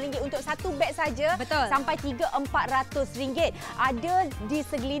ratusan ringgit untuk satu beg saja. Betul. Sampai 300-400 ringgit. Ada di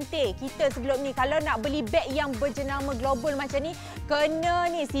segelintir kita sebelum ni. Kalau nak beli beg yang berjenama global macam ni,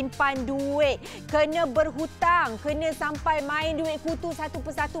 kena ni simpan duit, kena berhutang, kena sampai main duit kutu satu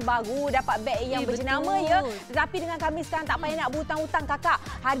persatu baru dapat beg yang berjenama. Ya. Tetapi dengan kami sekarang tak payah nak berhutang-hutang kakak.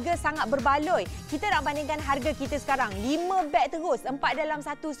 Harga sangat berbaloi. Kita nak bandingkan harga kita sekarang. 5 beg terus. 4 dalam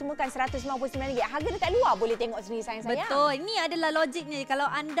 1 semua kan RM199. Harga dekat luar boleh tengok sendiri sayang-sayang. Betul. Ini adalah logiknya. Kalau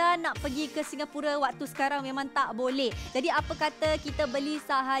anda nak pergi ke Singapura waktu sekarang memang tak boleh. Jadi apa kata kita beli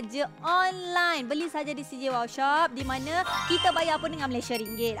sahaja online. Beli sahaja di CJ Washop di mana kita bayar pun dengan Malaysia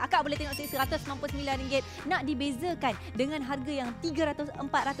ringgit. Akak boleh tengok sini RM199. Nak dibezakan dengan harga yang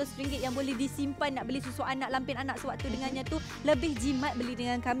RM300-400 yang boleh disimpan nak beli susu anak, lampin anak sewaktu dengannya tu lebih jimat beli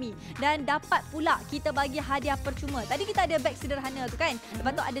dengan kami. Dan dapat pula kita bagi hadiah percuma. Tadi kita ada beg sederhana tu kan.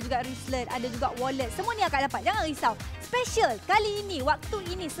 Lepas tu ada juga wristlet, ada juga wallet. Semua ni akak dapat. Jangan risau. Special kali ini, waktu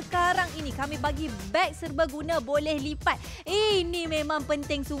ini, sekarang ini kami bagi beg serbaguna boleh lipat. Ini memang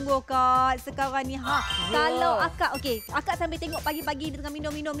penting sungguh Kak. Sekarang ni kalau akak akak sambil tengok pagi-pagi dengan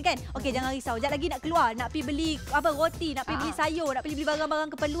minum-minum ni kan. Okey, jangan risau. Sekejap lagi nak keluar, nak pergi beli roti, nak pergi beli sayur, nak pergi beli barang-barang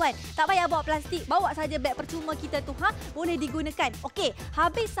keperluan. Tak payah bawa plastik. Bawa saja beg percuma kita tu boleh digunakan. Okey,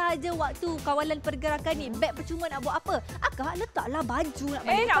 habis saja waktu kawalan pergerakan ni, beg percuma nak buat apa? Akak letaklah baju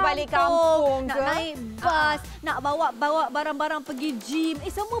nak balik kampung, nak naik bas, nak bawa barang-barang pergi gym.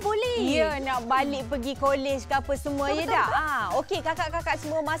 Semua boleh. Ya, nak balik pergi kolej ke apa semua ya dah. Okey kakak-kakak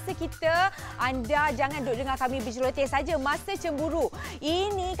semua, masa kita anda jangan duduk dengar kami berceloteh saja. Masa cemburu.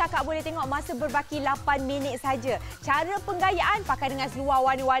 Ini kakak boleh tengok masa berbaki 8 minit saja. Cara penggayaan pakai dengan seluar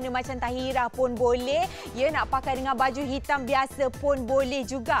warna-warna macam Tahirah pun boleh. Ya, nak pakai dengan baju hitam biasa pun boleh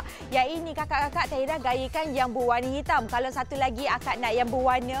juga. Yang ini kakak-kakak Tahirah gayakan yang berwarna hitam. Kalau satu lagi akak nak yang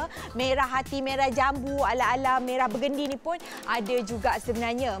berwarna merah hati, merah jambu, ala-ala merah burgundy ni pun ada juga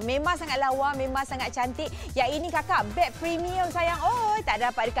sebenarnya. Memang sangat lawa, memang sangat cantik. Yang ini kakak beg premium sayang. Oh, tak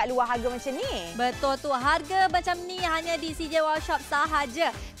dapat dekat luar harga macam ni. Betul tu. Harga macam ni hanya di CJ Washop sahaja.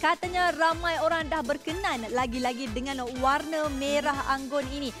 Katanya ramai orang dah berkenan lagi-lagi dengan warna merah anggun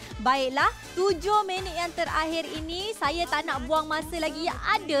ini. Baiklah, 7 minit yang terakhir ini saya tak nak buang masa lagi.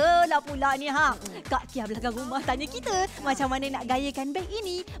 Ada Mulalah pula ni Kak Kia belakang rumah tanya kita macam mana nak gayakan beg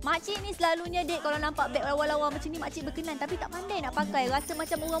ini. Makcik ni selalunya dek kalau nampak beg lawa-lawa macam ni makcik berkenan tapi tak pandai nak pakai. Rasa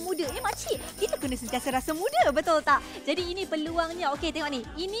macam orang muda. Makcik, kita kena sentiasa rasa muda, betul tak? Jadi ini peluangnya. Okey, tengok ni.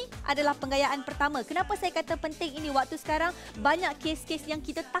 Ini adalah penggayaan pertama. Kenapa saya kata penting ini waktu sekarang banyak kes-kes yang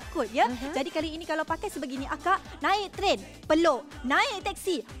kita takut ya. Jadi kali ini kalau pakai sebegini akak, naik train, peluk. Naik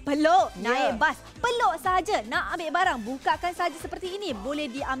teksi, peluk. Naik bas, peluk sahaja. Nak ambil barang, bukakan sahaja seperti ini. Boleh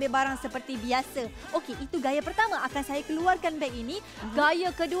diambil barang seperti biasa. Okey, itu gaya pertama. Akan saya keluarkan beg ini.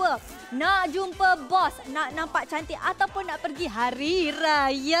 Gaya kedua, nak jumpa bos, nak nampak cantik ataupun nak pergi hari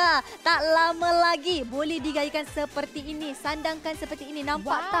raya. Tak lama lagi boleh digayakan seperti ini. Sandangkan seperti ini.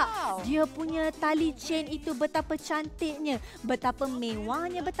 Nampak tak? Dia punya tali chain itu betapa cantiknya, betapa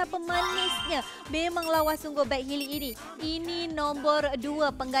mewahnya, betapa manisnya. Memang lawa sungguh beg Hilly ini. Ini nombor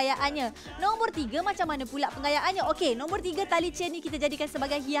 2 penggayaannya. Nombor 3 macam mana pula penggayaannya? Okey, nombor 3 tali chain ni kita jadikan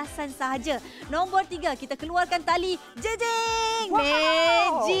sebagai hiasan sahaja. Nombor 3 kita keluarkan tali jejeng.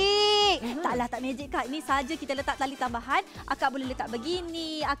 Magic. Taklah tak magic Kak. Ini sahaja kita letak tali tambahan. Akak boleh letak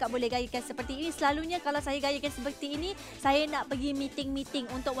begini. Akak boleh gayakan seperti ini. Selalunya kalau saya gayakan seperti ini, saya nak pergi meeting-meeting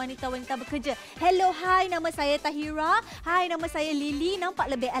untuk wanita-wanita bekerja. Hello, hi, nama saya Tahira. Hi, nama saya Lily. Nampak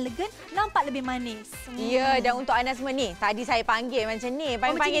lebih elegan, nampak lebih manis. Ya, dan untuk anda semua ni, tadi saya panggil macam ni.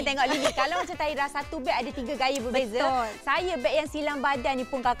 Panggil tengok Lily. Kalau macam Tahira, satu beg ada 3 gaya berbeza. Betul. Saya beg yang silang badan ni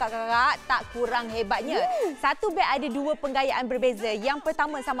pun kakak-kakak tak kurang hebatnya. Satu beg ada 2 penggayaan berbeza. Yang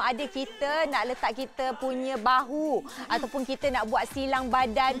pertama sama ada kita nak letak kita punya bahu ataupun kita nak buat silang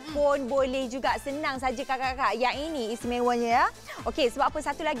badan pun boleh juga. Senang saja kakak-kakak. Yang ini istimewanya ya. Okey, sebab apa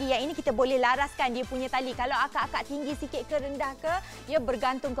satu lagi yang ini kita boleh laraskan dia punya tali. Kalau akak-akak tinggi sikit ke rendah ke, ia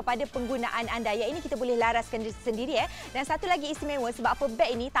bergantung kepada penggunaan anda. Yang ini kita boleh laraskan sendiri Dan satu lagi istimewa sebab apa beg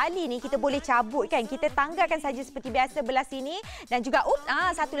ini tali ni kita boleh cabut kan. Kita tanggalkan saja seperti biasa belah sini dan juga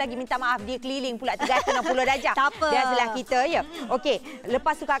satu lagi minta maaf dia keliling pula 360 darjah. Tak apa. Biasalah kita ya. Okey,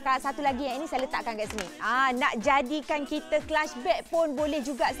 lepas tu kakak satu lagi yang ini saya letakkan kat sini. Nak jadikan kita clutch bag pun boleh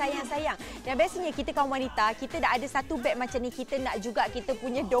juga sayang-sayang. Dan biasanya kita kaum wanita, kita dah ada satu beg macam ni, kita nak juga kita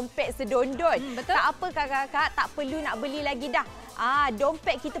punya dompet sedondon. Betul. Tak apa kakak-kakak, tak perlu nak beli lagi dah.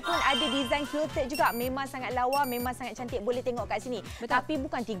 Dompet kita pun ada design quilted juga. Memang sangat lawa, memang sangat cantik. Boleh tengok kat sini. Betul. Tapi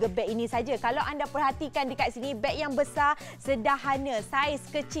bukan 3 beg ini saja. Kalau anda perhatikan dekat sini, beg yang besar, sederhana, saiz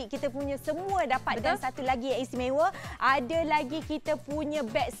kecil kita punya semua dapat. Betul. Dan satu lagi yang istimewa, ada lagi kita punya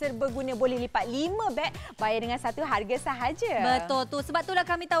beg serbaguna. Boleh lipat 5 beg, bayar dengan satu harga sahaja. Betul tu. Sebab itulah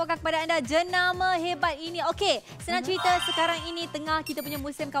kami tawarkan kepada anda jenama hebat ini. Okey, senang cerita sekarang ini tengah kita punya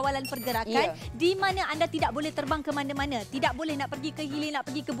musim kawalan pergerakan di mana anda tidak boleh terbang ke mana-mana. Tidak boleh nak pergi ke Hilly, nak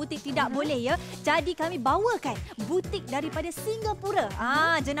pergi ke butik, tidak boleh ya. Jadi kami bawakan butik daripada Singapura.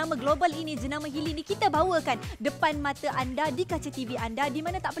 Jenama global ini, jenama Hilly ini kita bawakan depan mata anda di kaca TV anda di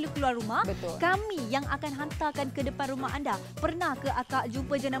mana tak perlu keluar rumah. Betul. Kami yang akan hantarkan ke depan rumah anda. Pernah ke akak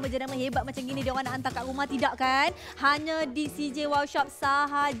jumpa jenama-jenama hebat macam gini dia orang nak hantar kat rumah? Tidak kan? Hanya di CJ Wow Shop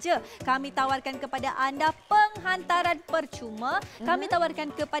sahaja. Kami tawarkan kepada anda penghantaran percuma. Kami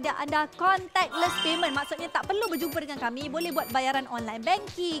tawarkan kepada anda contactless payment. Maksudnya tak perlu berjumpa dengan kami. Boleh buat bayaran online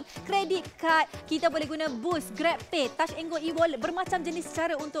banking, kredit card. Kita boleh guna Boost, GrabPay, Touch and Go e-wallet. Bermacam jenis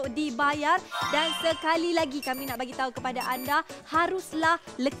cara untuk dibayar. Dan sekali lagi kami nak bagi tahu kepada anda, haruslah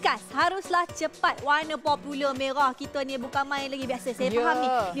lekas, haruslah cepat. Warna popular merah kita ni bukan main lagi biasa. Saya faham ni.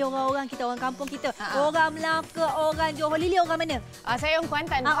 Ni orang-orang kita, orang kampung kita. Orang Melaka, orang Johor. Lily orang mana? Saya orang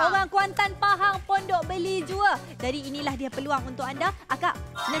Kuantan. Orang Kuantan, Pahang, Pondok, Beli, Jua. Jadi inilah dia peluang untuk anda. Akak,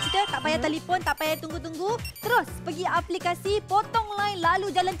 senang cerita, tak payah telefon, tak payah tunggu-tunggu. Terus pergi aplikasi, potong line,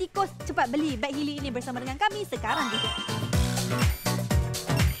 lalu jalan tikus. Cepat beli beg Hilly ini bersama dengan kami sekarang juga.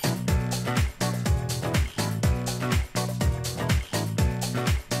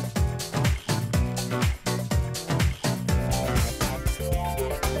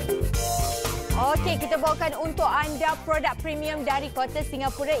 Okey, kita bawakan untuk anda produk premium dari kota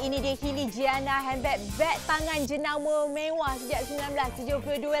Singapura. Ini dia Hilly Giana handbag, beg tangan jenama mewah sejak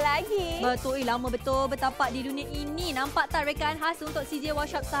 1972 lagi. Betul, lama betul bertapak di dunia ini. Nampak tak rekaan khas untuk CJ Wow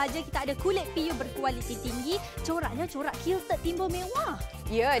Shop sahaja. Kita ada kulit PU berkualiti tinggi. Coraknya corak quilted timbul mewah.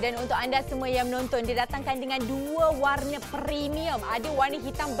 Ya, dan untuk anda semua yang menonton, didatangkan dengan 2 warna premium. Ada warna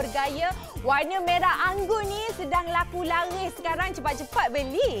hitam bergaya, warna merah anggur ni sedang laku laris sekarang. Cepat-cepat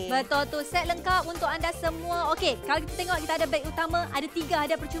beli. Betul tu, set lengkap untuk anda semua. Okey, kalau kita tengok kita ada beg utama, ada 3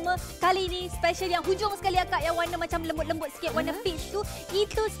 hadiah percuma. Kali ini special yang hujung sekali akak, yang warna macam lembut-lembut sikit, warna peach tu.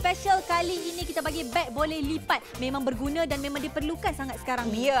 Itu special kali ini kita bagi beg boleh lipat. Memang berguna dan memang diperlukan sangat sekarang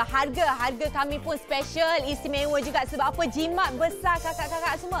ni. Ya, harga kami pun special, istimewa juga sebab apa? Jimat besar kakak-kakak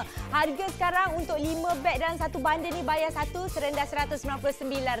kakak-kakak semua. Harga sekarang untuk 5 beg dalam satu bundle ni bayar satu serendah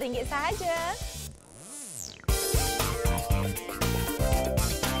RM199 sahaja.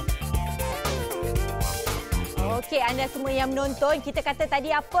 Okey, anda semua yang menonton, kita kata tadi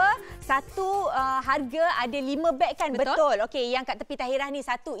apa? Satu harga ada 5 beg kan? Betul. Okey, yang kat tepi Tahirah ni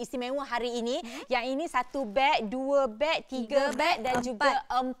satu istimewa hari ini. Yang ini 1 beg, 2 beg, 3 beg dan juga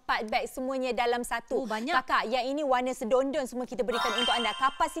 4 beg semuanya dalam satu. Banyak. Kakak, yang ini warna sedondon semua kita berikan untuk anda.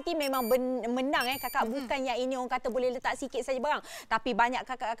 Kapasiti memang menang kakak. Bukan yang ini orang kata boleh letak sikit saja barang. Tapi banyak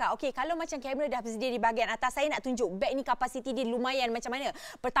kakak-kakak. Okey, kalau macam kamera dah bersedia di bahagian atas, saya nak tunjuk beg ni kapasiti dia lumayan macam mana.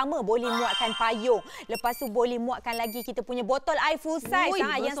 Pertama, boleh muatkan payung. Lepas tu boleh muatkan lagi kita punya botol air full size.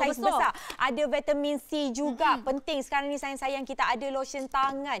 Yang saiz besar. Ada vitamin C juga. Penting sekarang ni sayang-sayang kita ada lotion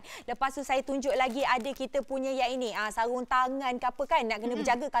tangan. Lepas tu saya tunjuk lagi ada kita punya yang ini. Sarung tangan ke apa kan. Nak kena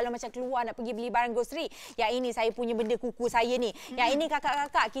berjaga kalau macam keluar nak pergi beli barang grocery. Yang ini saya punya benda kuku saya ni. Yang ini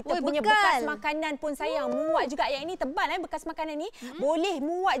kakak-kakak kita punya bekas makanan pun sayang. Muat juga. Yang ini tebal bekas makanan ni. Boleh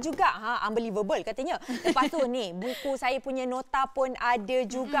muat juga. Unbelievable katanya. Lepas tu ni buku saya punya nota pun ada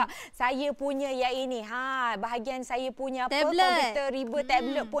juga. Saya punya yang ini. Bahagian saya punya komputer riba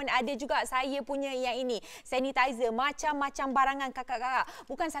tablet pun ada juga. Saya punya yang ini sanitizer, macam-macam barangan kakak-kakak.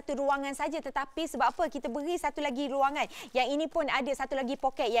 Bukan satu ruangan saja tetapi sebab apa kita beri satu lagi ruangan. Yang ini pun ada satu lagi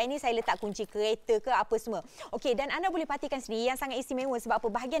poket. Yang ini saya letak kunci kereta ke apa semua. Okey, dan anda boleh perhatikan sendiri yang sangat istimewa sebab apa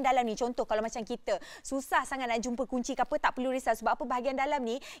bahagian dalam ni contoh kalau macam kita susah sangat nak jumpa kunci ke apa tak perlu risau sebab apa bahagian dalam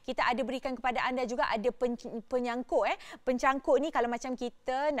ni kita ada berikan kepada anda juga ada penyangkut pencangkut ni kalau macam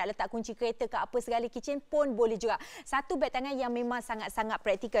kita nak letak kunci kereta ke apa segala kitchen pun boleh juga. Satu beg tangan yang memang sangat-sangat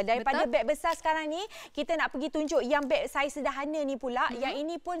praktikal. Daripada beg besar sekarang ni, kita nak pergi tunjuk yang beg saiz sederhana ni pula. Yang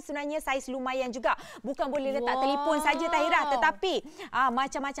ini pun sebenarnya saiz lumayan juga. Bukan boleh letak telefon saja Tahirah, tetapi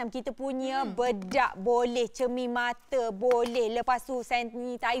macam-macam kita punya bedak boleh, cermin mata boleh, lepas tu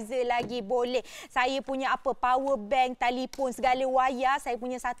sanitizer lagi boleh. Saya punya power bank, telefon segala wayar, saya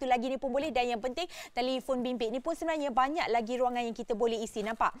punya satu lagi ni pun boleh dan yang penting telefon bimbit ni pun sebenarnya banyak lagi ruangan yang kita boleh isi.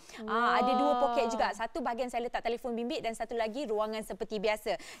 Nampak? Ada 2 poket juga. Satu bahagian saya letak telefon bimbit dan satu lagi ruangan seperti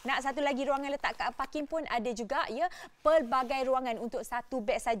biasa. Nak satu lagi ruangan letak kat parking pun ada juga pelbagai ruangan untuk satu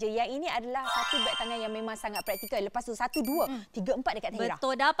beg saja. Yang ini adalah satu beg tangan yang memang sangat praktikal. Lepas tu 1, 2, 3, 4 dekat Tahirah.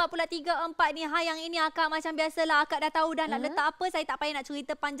 Betul, dapat pula 3, 4 ni. Yang ini akak macam biasalah. Akak dah tahu dah nak letak apa. Saya tak payah nak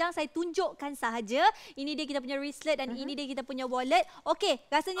cerita panjang. Saya tunjukkan sahaja. Ini dia kita punya wristlet dan ini dia kita punya wallet. Okey,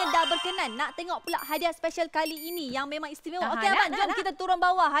 rasanya dah berkenan. Nak tengok pula hadiah special kali ini yang memang istimewa. Okey abang, jom kita turun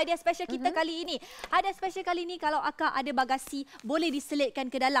bawah. Hadiah special kita kali ini. Hadiah special kali ini kalau akak ada bagasi boleh diselitkan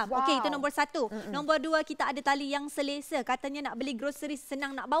ke dalam. Okey, itu nombor 1. Nombor 2, kita ada tali yang selesa. Katanya nak beli grocery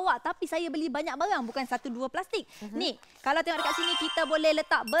senang nak bawa. Tapi saya beli banyak barang, bukan 1-2 plastik. Ni, kalau tengok dekat sini, kita boleh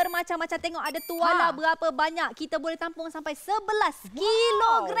letak bermacam-macam. Tengok ada tuala berapa banyak. Kita boleh tampung sampai 11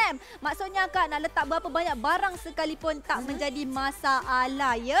 kilogram. Maksudnya akak nak letak berapa banyak barang sekalipun tak menjadi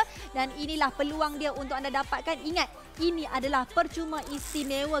masalah ya. Dan inilah peluang dia untuk anda dapatkan. Ingat, ini adalah percuma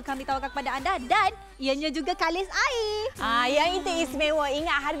istimewa kami tawarkan kepada anda dan ianya juga kalis air. Yang itu istimewa.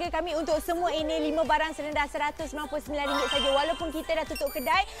 Ingat harga kami untuk semua ini 5 barang serendah RM199 saja. Walaupun kita dah tutup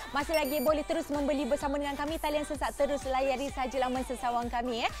kedai, masih lagi boleh terus membeli bersama dengan kami. Talian sesak terus layari saja laman sesawang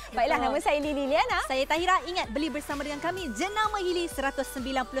kami. Baiklah, nama saya Hilly Liana. Saya Tahirah. Ingat, beli bersama dengan kami jenama Hilly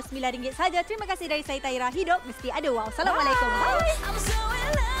RM199 saja. Terima kasih dari saya Tahirah. Hidup mesti ada wow. Assalamualaikum.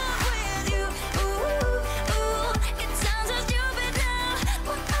 Bye.